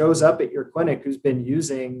who shows up at your clinic who's been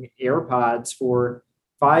using AirPods for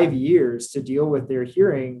 5 years to deal with their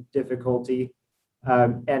hearing difficulty,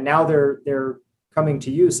 and now they're coming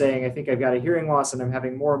to you saying, I think I've got a hearing loss and I'm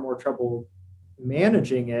having more and more trouble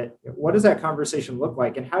managing it. What does that conversation look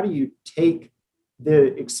like? And how do you take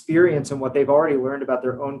the experience and what they've already learned about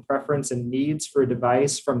their own preference and needs for a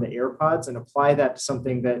device from the AirPods and apply that to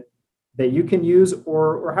something that you can use?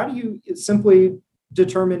 Or how do you simply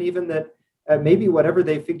determine even that maybe whatever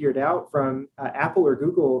they figured out from Apple or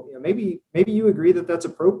Google, maybe you agree that that's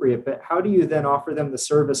appropriate, but how do you then offer them the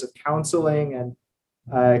service of counseling and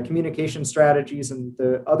communication strategies and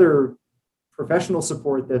the other professional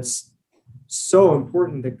support that's so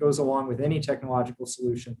important that goes along with any technological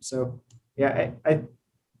solution? So yeah,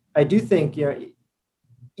 I do think,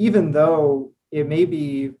 even though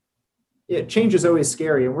change is always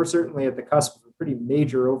scary, and we're certainly at the cusp of a pretty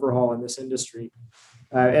major overhaul in this industry.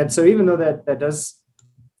 And so even though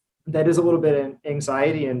that is a little bit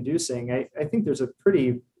anxiety inducing, I think there's a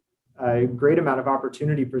pretty great amount of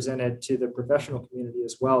opportunity presented to the professional community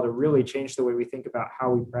as well to really change the way we think about how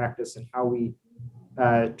we practice and how we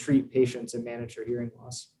treat patients and manage their hearing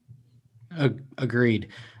loss. Agreed.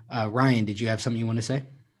 Ryan, did you have something you want to say?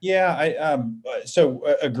 Yeah, I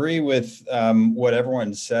agree with what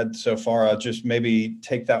everyone said so far. I'll just maybe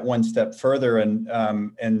take that one step further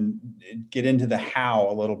and get into the how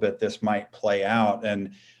a little bit this might play out.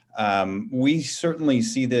 And we certainly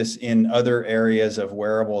see this in other areas of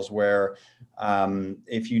wearables where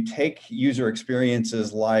if you take user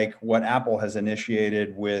experiences like what Apple has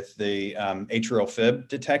initiated with the atrial fib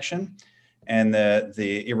detection and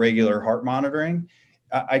the irregular heart monitoring,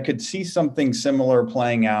 I could see something similar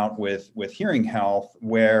playing out with hearing health,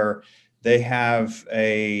 where they have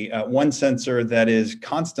one sensor that is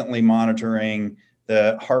constantly monitoring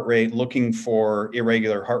the heart rate, looking for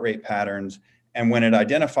irregular heart rate patterns. And when it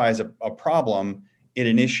identifies a problem, it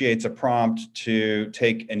initiates a prompt to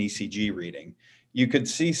take an ECG reading. You could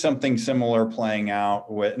see something similar playing out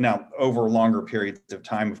over longer periods of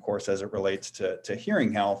time, of course, as it relates to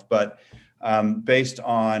hearing health, but based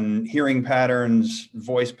on hearing patterns,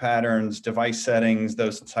 voice patterns, device settings,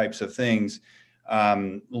 those types of things,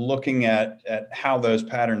 looking at how those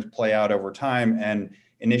patterns play out over time and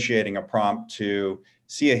initiating a prompt to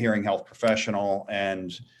see a hearing health professional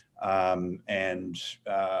and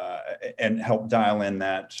help dial in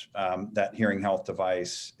that hearing health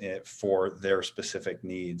device for their specific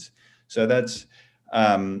needs. So that's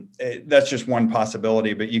just one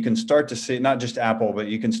possibility, but you can start to see, not just Apple, but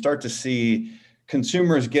you can start to see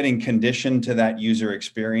consumers getting conditioned to that user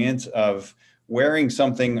experience of wearing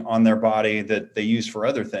something on their body that they use for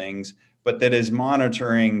other things, but that is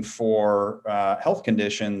monitoring for health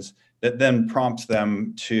conditions that then prompts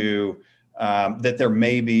them to that there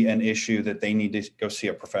may be an issue that they need to go see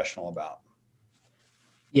a professional about.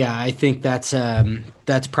 Yeah, I think that's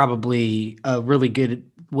probably a really good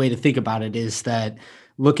way to think about it, is that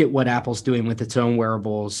look at what Apple's doing with its own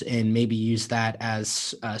wearables and maybe use that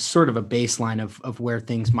as sort of a baseline of where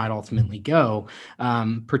things might ultimately go,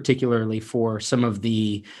 particularly for some of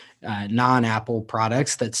the non-Apple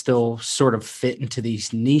products that still sort of fit into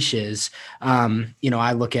these niches.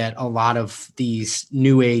 I look at a lot of these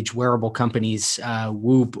new age wearable companies,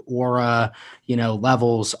 Whoop, Aura,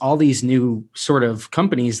 Levels, all these new sort of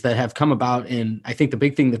companies that have come about. And I think the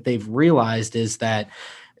big thing that they've realized is that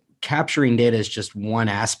capturing data is just one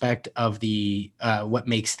aspect of the what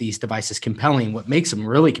makes these devices compelling. What makes them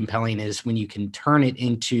really compelling is when you can turn it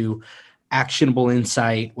into actionable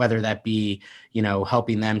insight, whether that be,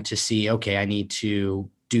 helping them to see, okay, I need to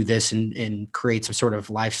do this and create some sort of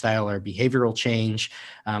lifestyle or behavioral change,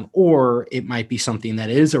 or it might be something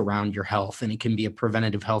that is around your health and it can be a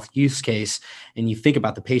preventative health use case. And you think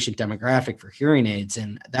about the patient demographic for hearing aids,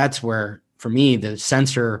 and that's where, for me, the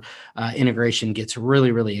sensor integration gets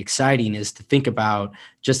really, really exciting, is to think about,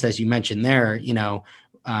 just as you mentioned there,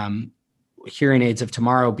 hearing aids of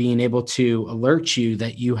tomorrow being able to alert you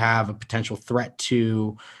that you have a potential threat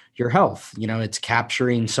to your health. It's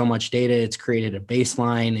capturing so much data. It's created a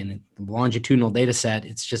baseline and a longitudinal data set.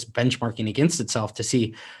 It's just benchmarking against itself to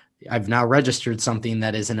see, I've now registered something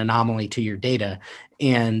that is an anomaly to your data.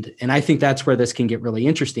 And I think that's where this can get really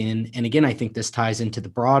interesting. And again, I think this ties into the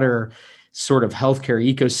broader sort of healthcare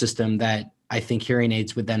ecosystem that I think hearing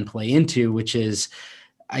aids would then play into, which is,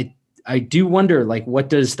 I do wonder, what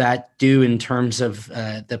does that do in terms of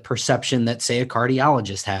the perception that, say, a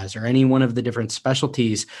cardiologist has, or any one of the different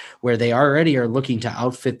specialties where they already are looking to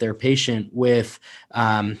outfit their patient with,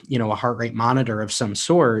 a heart rate monitor of some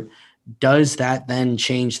sort. does that then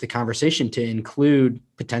change the conversation to include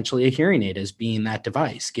potentially a hearing aid as being that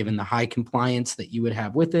device, given the high compliance that you would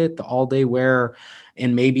have with it, the all-day wear,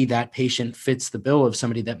 and maybe that patient fits the bill of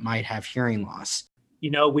somebody that might have hearing loss?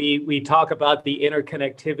 We talk about the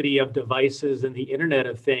interconnectivity of devices and the Internet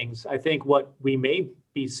of Things. I think what we may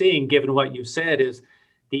be seeing, given what you said, is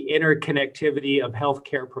the interconnectivity of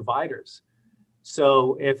healthcare providers.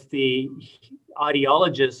 So if the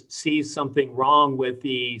audiologist sees something wrong with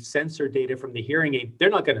the sensor data from the hearing aid, they're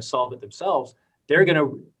not going to solve it themselves. They're going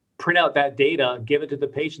to print out that data, give it to the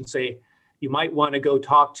patient, say, you might want to go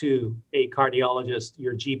talk to a cardiologist,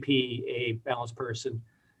 your GP, a balanced person,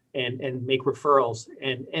 and make referrals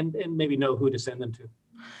and maybe know who to send them to.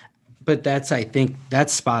 But I think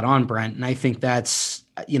that's spot on, Brent. And I think that's,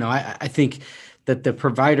 I think that the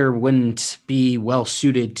provider wouldn't be well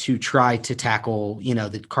suited to try to tackle,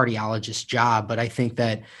 the cardiologist's job. But I think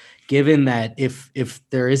that given that if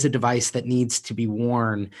there is a device that needs to be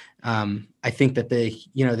worn, I think that the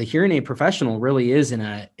hearing aid professional really is in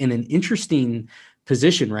an interesting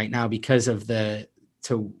position right now because of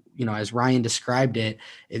as Ryan described it,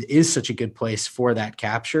 it is such a good place for that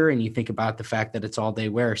capture. And you think about the fact that it's all day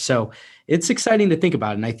wear. So it's exciting to think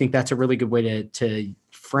about. And I think that's a really good way to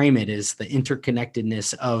frame it, is the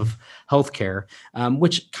interconnectedness of healthcare,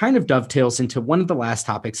 which kind of dovetails into one of the last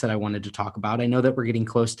topics that I wanted to talk about. I know that we're getting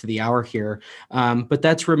close to the hour here, but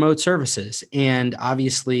that's remote services. And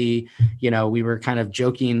obviously, we were kind of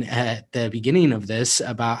joking at the beginning of this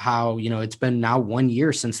about how, it's been now 1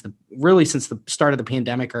 year since the start of the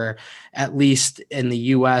pandemic, or at least in the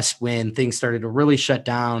US when things started to really shut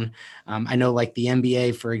down. I know like the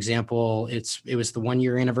NBA, for example, it was the 1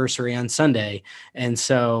 year anniversary on Sunday. And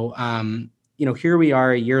so, here we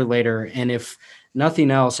are a year later. And if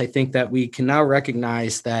nothing else, I think that we can now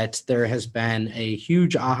recognize that there has been a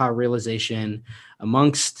huge aha realization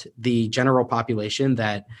amongst the general population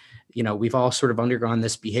that, we've all sort of undergone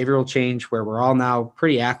this behavioral change where we're all now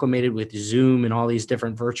pretty acclimated with Zoom and all these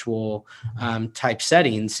different virtual type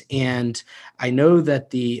settings. And I know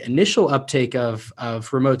that the initial uptake of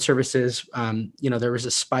remote services, there was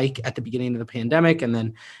a spike at the beginning of the pandemic and then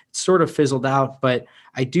it sort of fizzled out. But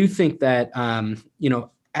I do think that,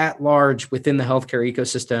 at large within the healthcare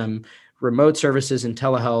ecosystem, remote services and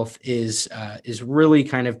telehealth is really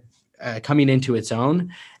kind of coming into its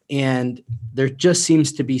own. And there just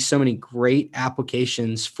seems to be so many great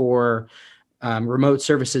applications for remote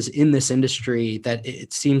services in this industry that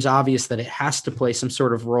it seems obvious that it has to play some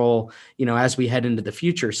sort of role, as we head into the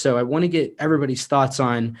future. So I want to get everybody's thoughts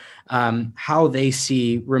on how they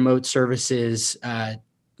see remote services,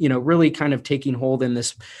 really kind of taking hold in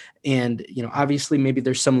this. And, obviously maybe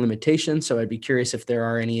there's some limitations. So I'd be curious if there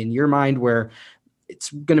are any in your mind where it's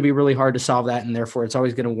going to be really hard to solve that. And therefore it's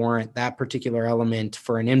always going to warrant that particular element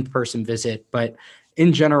for an in-person visit. But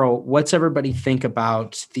in general, what's everybody think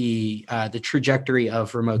about the trajectory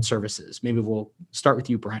of remote services? Maybe we'll start with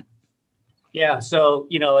you, Brent. Yeah. So,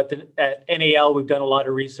 at NAL, we've done a lot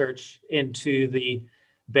of research into the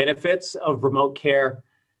benefits of remote care.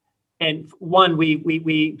 And one,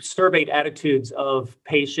 we surveyed attitudes of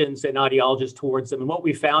patients and audiologists towards them. And what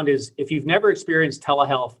we found is if you've never experienced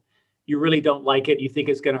telehealth, you really don't like it. You think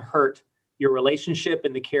it's going to hurt your relationship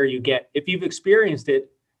and the care you get. If you've experienced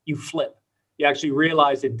it, you flip. You actually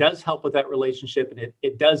realize it does help with that relationship and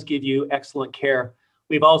it does give you excellent care.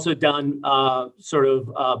 We've also done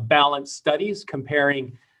balanced studies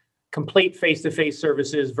comparing complete face-to-face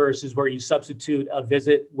services versus where you substitute a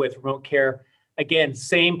visit with remote care. Again,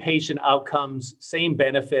 same patient outcomes, same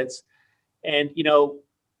benefits. And,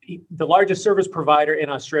 the largest service provider in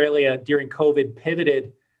Australia during COVID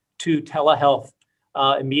pivoted to telehealth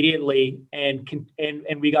immediately, and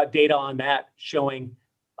we got data on that showing,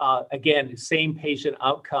 again, same patient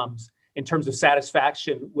outcomes in terms of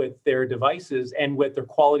satisfaction with their devices and with their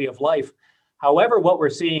quality of life. However, what we're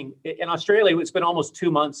seeing in Australia, it's been almost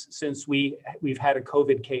 2 months since we've had a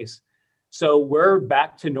COVID case. So we're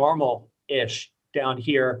back to normal-ish down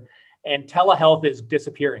here, and telehealth is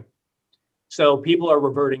disappearing. So people are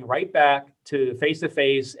reverting right back to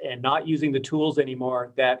face-to-face and not using the tools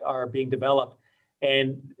anymore that are being developed.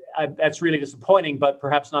 And that's really disappointing, but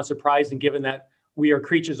perhaps not surprising given that we are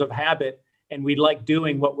creatures of habit and we like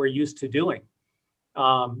doing what we're used to doing.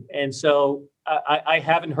 And so I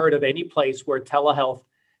haven't heard of any place where telehealth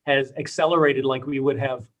has accelerated like we would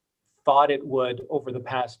have thought it would over the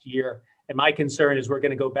past year. And my concern is we're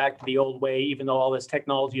going to go back to the old way, even though all this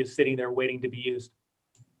technology is sitting there waiting to be used.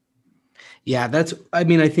 Yeah, I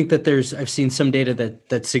think that I've seen some data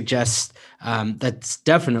that suggests that's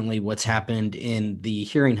definitely what's happened in the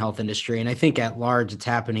hearing health industry. And I think at large it's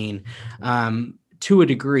happening to a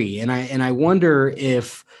degree. And I wonder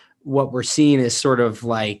if what we're seeing is sort of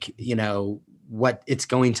like, what it's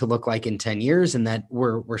going to look like in 10 years, and that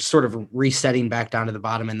we're sort of resetting back down to the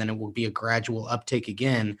bottom, and then it will be a gradual uptake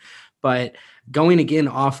again. But going again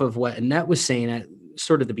off of what Annette was saying at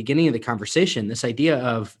sort of the beginning of the conversation, this idea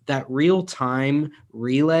of that real-time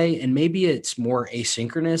relay, and maybe it's more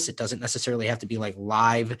asynchronous. It doesn't necessarily have to be like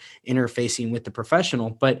live interfacing with the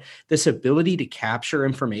professional, but this ability to capture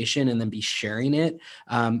information and then be sharing it,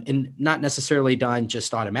 and not necessarily done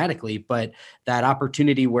just automatically, but that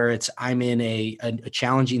opportunity where I'm in a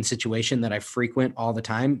challenging situation that I frequent all the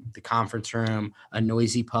time, the conference room, a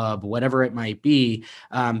noisy pub, whatever it might be,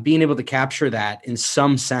 being able to capture that in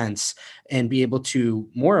some sense and be able to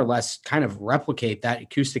more or less kind of replicate that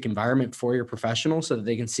acoustic environment for your professional so that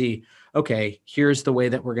they can see, okay, here's the way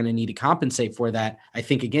that we're going to need to compensate for that. I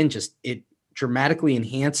think, again, just it dramatically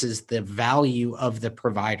enhances the value of the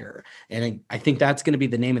provider. And I think that's going to be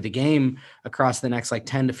the name of the game across the next like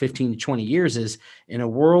 10 to 15 to 20 years, is in a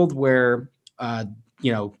world where,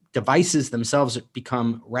 devices themselves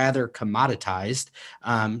become rather commoditized,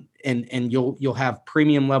 and you'll have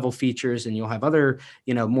premium level features, and you'll have other,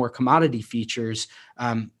 more commodity features.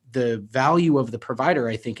 The value of the provider,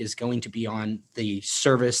 I think, is going to be on the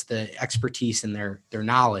service, the expertise, and their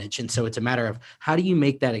knowledge. And so it's a matter of how do you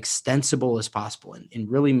make that extensible as possible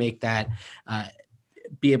and really make that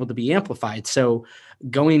be able to be amplified. So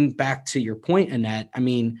going back to your point, Annette, I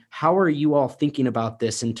mean, how are you all thinking about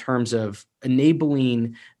this in terms of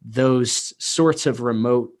enabling those sorts of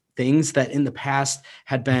remote things that in the past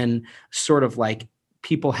had been sort of like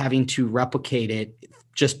people having to replicate it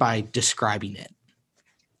just by describing it?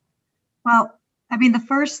 Well, I mean, the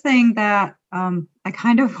first thing that I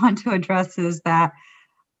kind of want to address is that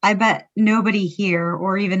I bet nobody here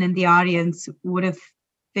or even in the audience would have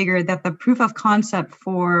figured that the proof of concept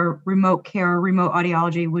for remote care or remote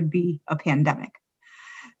audiology would be a pandemic.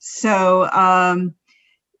 So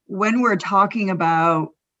when we're talking about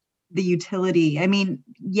the utility, I mean,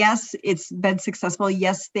 yes, it's been successful.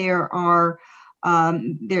 Yes, there are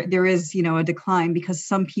there is, a decline because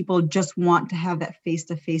some people just want to have that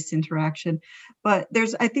face-to-face interaction. But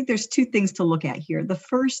I think there's two things to look at here. The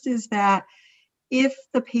first is that if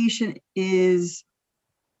the patient is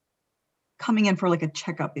coming in for like a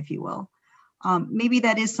checkup, if you will, maybe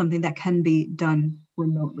that is something that can be done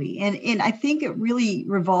remotely. And I think it really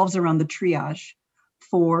revolves around the triage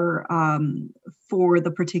for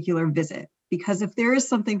the particular visit. Because if there is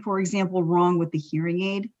something, for example, wrong with the hearing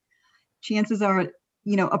aid, chances are,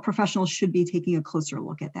 a professional should be taking a closer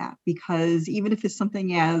look at that, because even if it's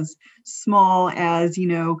something as small as,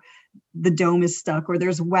 the dome is stuck, or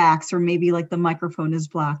there's wax, or maybe like the microphone is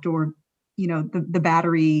blocked, or, the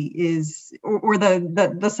battery is, or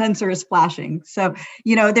the sensor is flashing. So,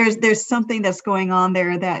 there's something that's going on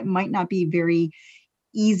there that might not be very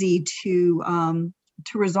easy to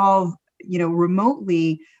resolve,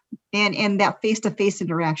 remotely. And that face-to-face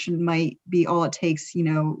interaction might be all it takes,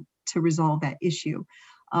 to resolve that issue.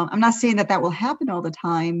 I'm not saying that will happen all the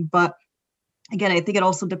time, but again, I think it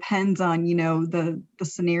also depends on, the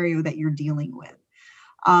scenario that you're dealing with.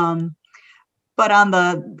 But on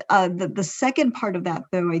the second part of that,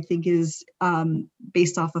 though, I think is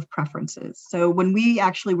based off of preferences. So when we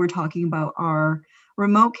actually were talking about our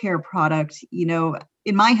remote care product,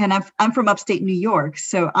 in my head, I'm from upstate New York.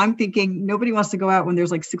 So I'm thinking nobody wants to go out when there's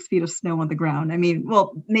like 6 feet of snow on the ground. I mean,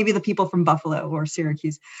 well, maybe the people from Buffalo or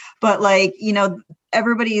Syracuse, but like,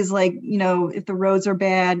 everybody is like, if the roads are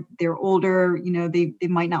bad, they're older, they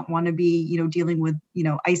might not want to be, dealing with,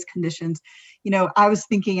 ice conditions. I was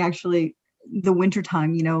thinking actually the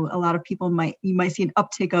wintertime, a lot of people you might see an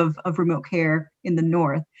uptick of remote care in the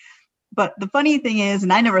north. But the funny thing is,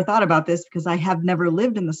 and I never thought about this because I have never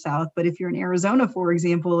lived in the South, but if you're in Arizona, for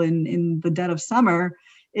example, in the dead of summer,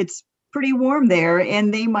 it's pretty warm there.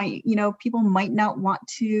 And they might, people might not want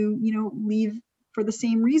to, leave for the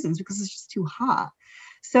same reasons because it's just too hot.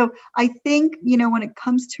 So I think, when it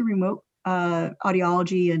comes to remote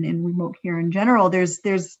audiology and remote care in general, there's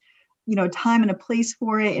time and a place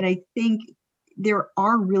for it. And I think there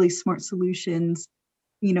are really smart solutions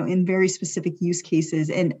in very specific use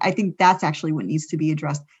cases. And I think that's actually what needs to be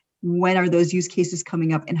addressed. When are those use cases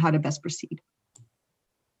coming up and how to best proceed?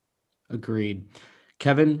 Agreed.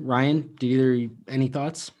 Kevin, Ryan, any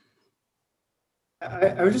thoughts?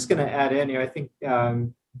 I was just going to add in, I think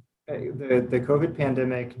the COVID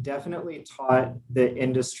pandemic definitely taught the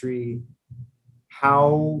industry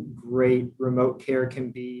how great remote care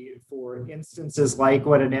can be for instances like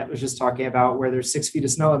what Annette was just talking about, where there's 6 feet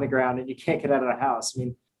of snow on the ground and you can't get out of the house. I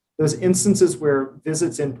mean, those instances where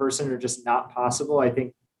visits in person are just not possible, I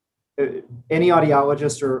think any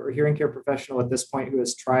audiologist or hearing care professional at this point who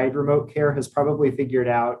has tried remote care has probably figured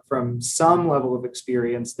out from some level of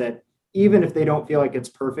experience that even if they don't feel like it's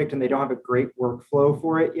perfect and they don't have a great workflow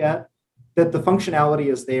for it yet, that the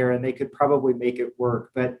functionality is there and they could probably make it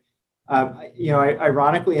work. But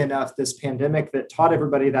ironically enough, this pandemic that taught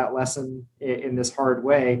everybody that lesson in this hard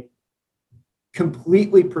way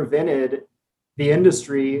completely prevented the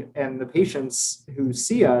industry and the patients who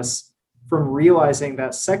see us from realizing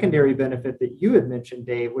that secondary benefit that you had mentioned,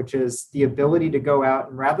 Dave, which is the ability to go out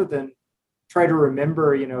and rather than try to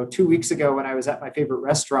remember, 2 weeks ago when I was at my favorite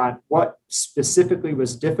restaurant, what specifically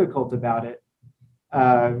was difficult about it.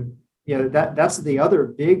 That's the other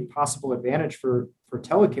big possible advantage for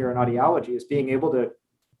telecare and audiology is being able to,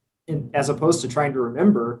 as opposed to trying to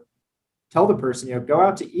remember, tell the person, go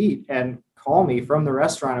out to eat and call me from the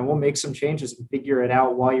restaurant and we'll make some changes and figure it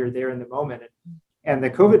out while you're there in the moment. And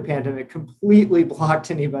the COVID pandemic completely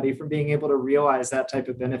blocked anybody from being able to realize that type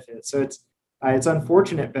of benefit. So it's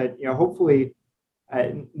unfortunate, but hopefully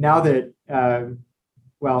now that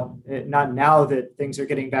not now that things are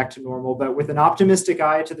getting back to normal, but with an optimistic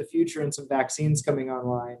eye to the future and some vaccines coming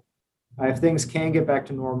online, if things can get back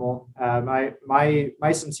to normal,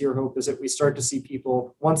 my sincere hope is that we start to see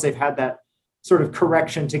people once they've had that sort of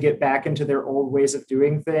correction to get back into their old ways of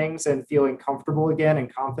doing things and feeling comfortable again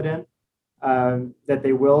and confident. That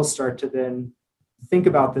they will start to then think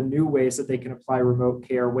about the new ways that they can apply remote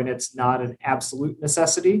care when it's not an absolute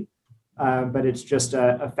necessity, but it's just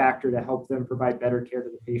a factor to help them provide better care to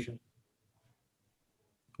the patient.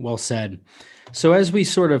 Well said. So as we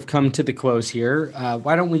sort of come to the close here,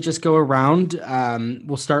 why don't we just go around?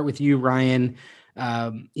 We'll start with you, Ryan.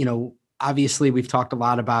 Obviously, we've talked a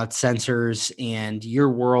lot about sensors and your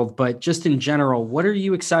world, but just in general, what are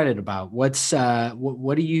you excited about? What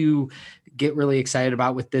do you get really excited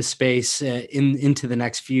about with this space into the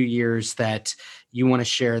next few years that you want to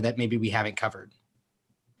share that maybe we haven't covered?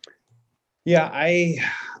 Yeah, I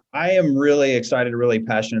am really excited, really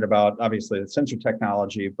passionate about obviously the sensor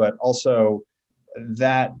technology, but also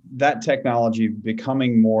that technology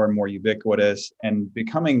becoming more and more ubiquitous and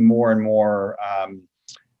becoming more and more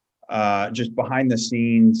just behind the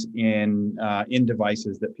scenes in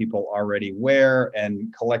devices that people already wear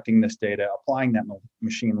and collecting this data, applying that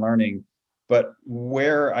machine learning. But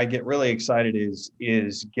where I get really excited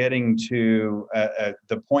is getting to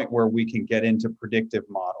the point where we can get into predictive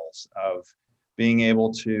models of being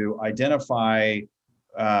able to identify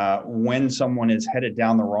when someone is headed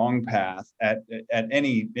down the wrong path in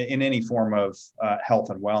any form of health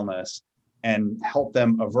and wellness, and help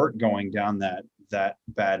them avert going down that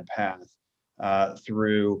bad path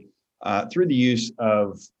through the use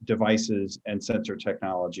of devices and sensor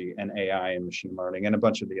technology and AI and machine learning and a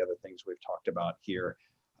bunch of the other things we've talked about here.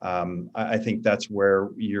 I think that's where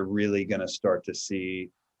you're really going to start to see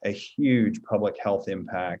a huge public health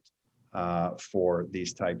impact for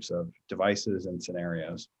these types of devices and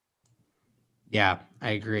scenarios. Yeah,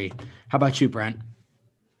 I agree. How about you, Brent?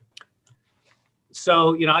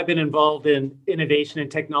 So, I've been involved in innovation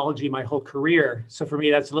and technology my whole career. So for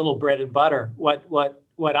me, that's a little bread and butter.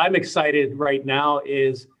 What I'm excited right now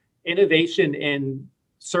is innovation in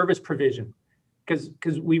service provision,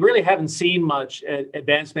 because we really haven't seen much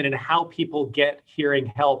advancement in how people get hearing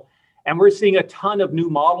help. And we're seeing a ton of new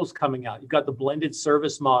models coming out. You've got the blended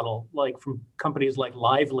service model, like from companies like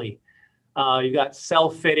Lively. You've got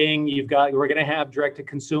self-fitting. We're going to have direct to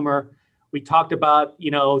consumer. We talked about,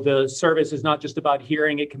 the service is not just about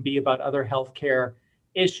hearing, it can be about other healthcare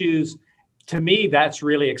issues. To me, that's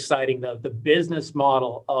really exciting. The business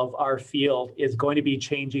model of our field is going to be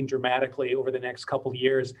changing dramatically over the next couple of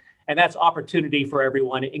years. And that's opportunity for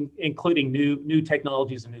everyone, including new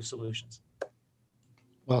technologies and new solutions.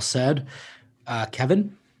 Well said.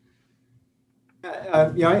 Kevin?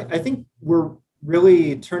 I think we're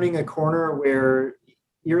really turning a corner where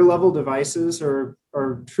ear-level devices are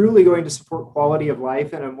truly going to support quality of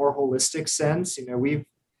life in a more holistic sense.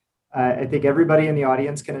 I think everybody in the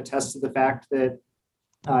audience can attest to the fact that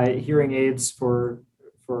hearing aids for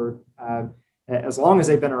as long as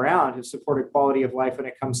they've been around have supported quality of life when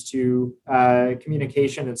it comes to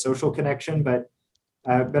communication and social connection. But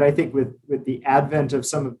I think with the advent of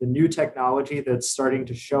some of the new technology that's starting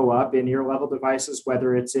to show up in ear-level devices,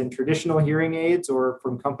 whether it's in traditional hearing aids or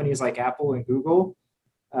from companies like Apple and Google,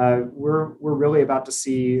 we're really about to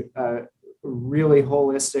see a really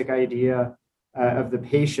holistic idea of the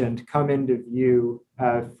patient come into view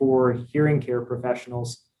for hearing care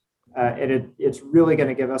professionals. And it's really going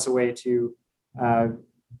to give us a way to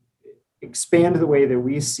expand the way that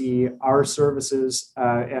we see our services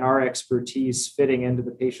and our expertise fitting into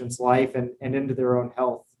the patient's life and into their own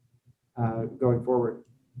health.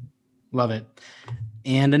 Love it.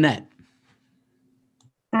 And Annette.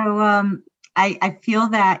 So I feel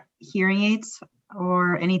that hearing aids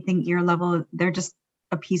or anything ear level, they're just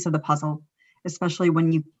a piece of the puzzle, especially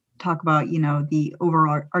when you talk about, the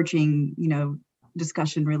overarching,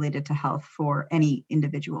 discussion related to health for any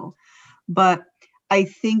individual. But I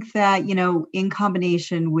think that, in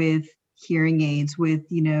combination with hearing aids, with,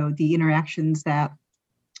 the interactions that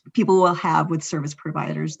people will have with service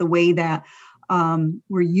providers, the way that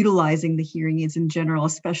we're utilizing the hearing aids in general,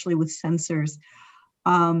 especially with sensors,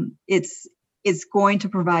 it's going to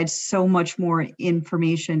provide so much more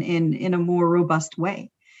information in a more robust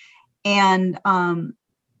way. And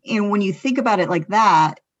when you think about it like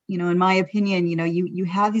that, in my opinion, you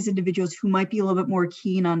have these individuals who might be a little bit more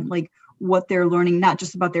keen on like what they're learning, not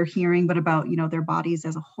just about their hearing, but about, their bodies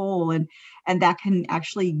as a whole. And that can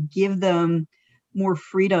actually give them more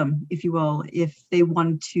freedom, if you will, if they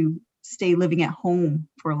want to stay living at home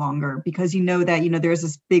for longer, because that, there's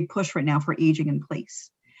this big push right now for aging in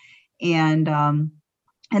place. And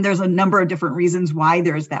there's a number of different reasons why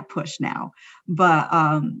there's that push now. But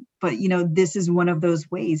this is one of those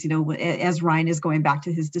ways, as Ryan is going back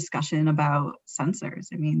to his discussion about sensors.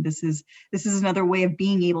 I mean, this is another way of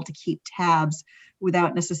being able to keep tabs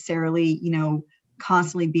without necessarily,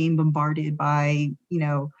 constantly being bombarded by,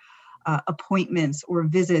 appointments or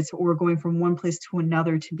visits or going from one place to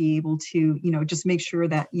another to be able to, just make sure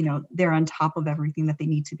that, they're on top of everything that they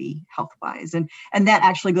need to be health-wise. And that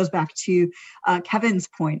actually goes back to Kevin's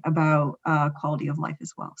point about quality of life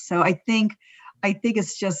as well. So I think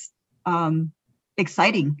it's just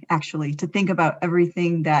exciting, actually, to think about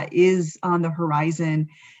everything that is on the horizon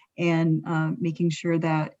and making sure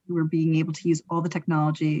that we're being able to use all the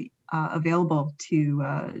technology available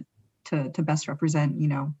to best represent,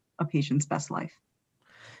 a patient's best life.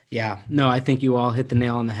 Yeah, no, I think you all hit the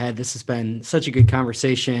nail on the head. This has been such a good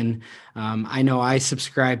conversation. I know I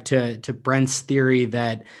subscribe to Brent's theory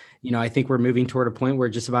that, I think we're moving toward a point where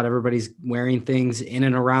just about everybody's wearing things in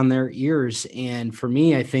and around their ears. And for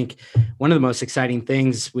me, I think one of the most exciting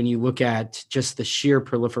things when you look at just the sheer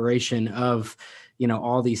proliferation of,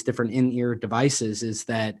 all these different in-ear devices is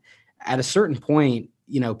that at a certain point,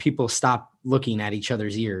 people stop looking at each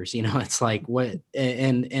other's ears. It's like what,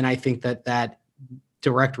 and I think that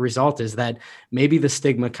direct result is that maybe the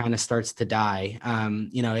stigma kind of starts to die.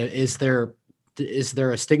 Is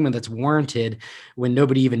there a stigma that's warranted when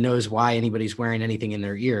nobody even knows why anybody's wearing anything in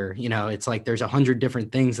their ear? It's like there's 100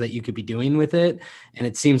 different things that you could be doing with it. And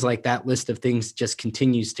it seems like that list of things just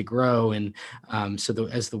continues to grow. And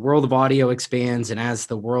as the world of audio expands and as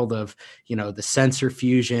the world of, the sensor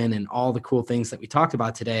fusion and all the cool things that we talked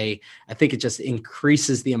about today, I think it just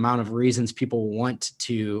increases the amount of reasons people want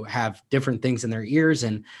to have different things in their ears.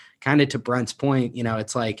 And kind of to Brent's point,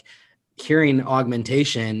 it's like, hearing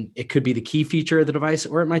augmentation, it could be the key feature of the device,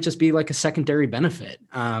 or it might just be like a secondary benefit.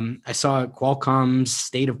 I saw Qualcomm's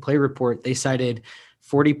State of Play report. They cited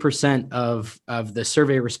 40% of the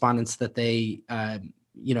survey respondents that they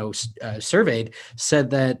surveyed said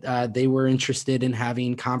that they were interested in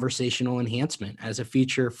having conversational enhancement as a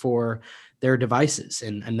feature for their devices.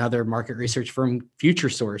 And another market research firm,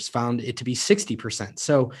 FutureSource, found it to be 60%.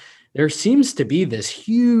 So there seems to be this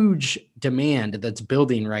huge demand that's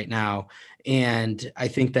building right now. And I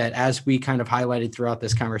think that as we kind of highlighted throughout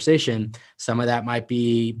this conversation, some of that might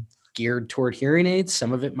be geared toward hearing aids.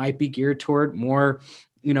 Some of it might be geared toward more,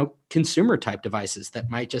 consumer type devices that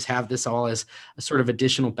might just have this all as a sort of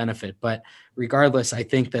additional benefit. But regardless, I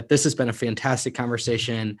think that this has been a fantastic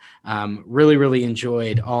conversation. Really, really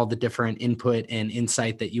enjoyed all the different input and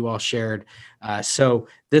insight that you all shared. So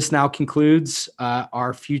this now concludes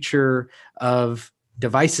our Future of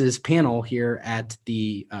Devices panel here at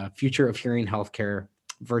the Future of Hearing Healthcare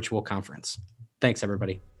virtual conference. Thanks,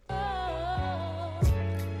 everybody.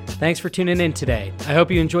 Thanks for tuning in today. I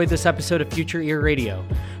hope you enjoyed this episode of Future Ear Radio.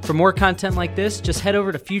 For more content like this, just head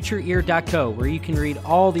over to futureear.co, where you can read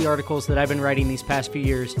all the articles that I've been writing these past few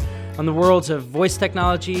years on the worlds of voice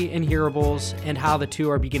technology and hearables and how the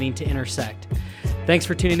two are beginning to intersect. Thanks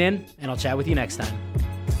for tuning in, and I'll chat with you next time.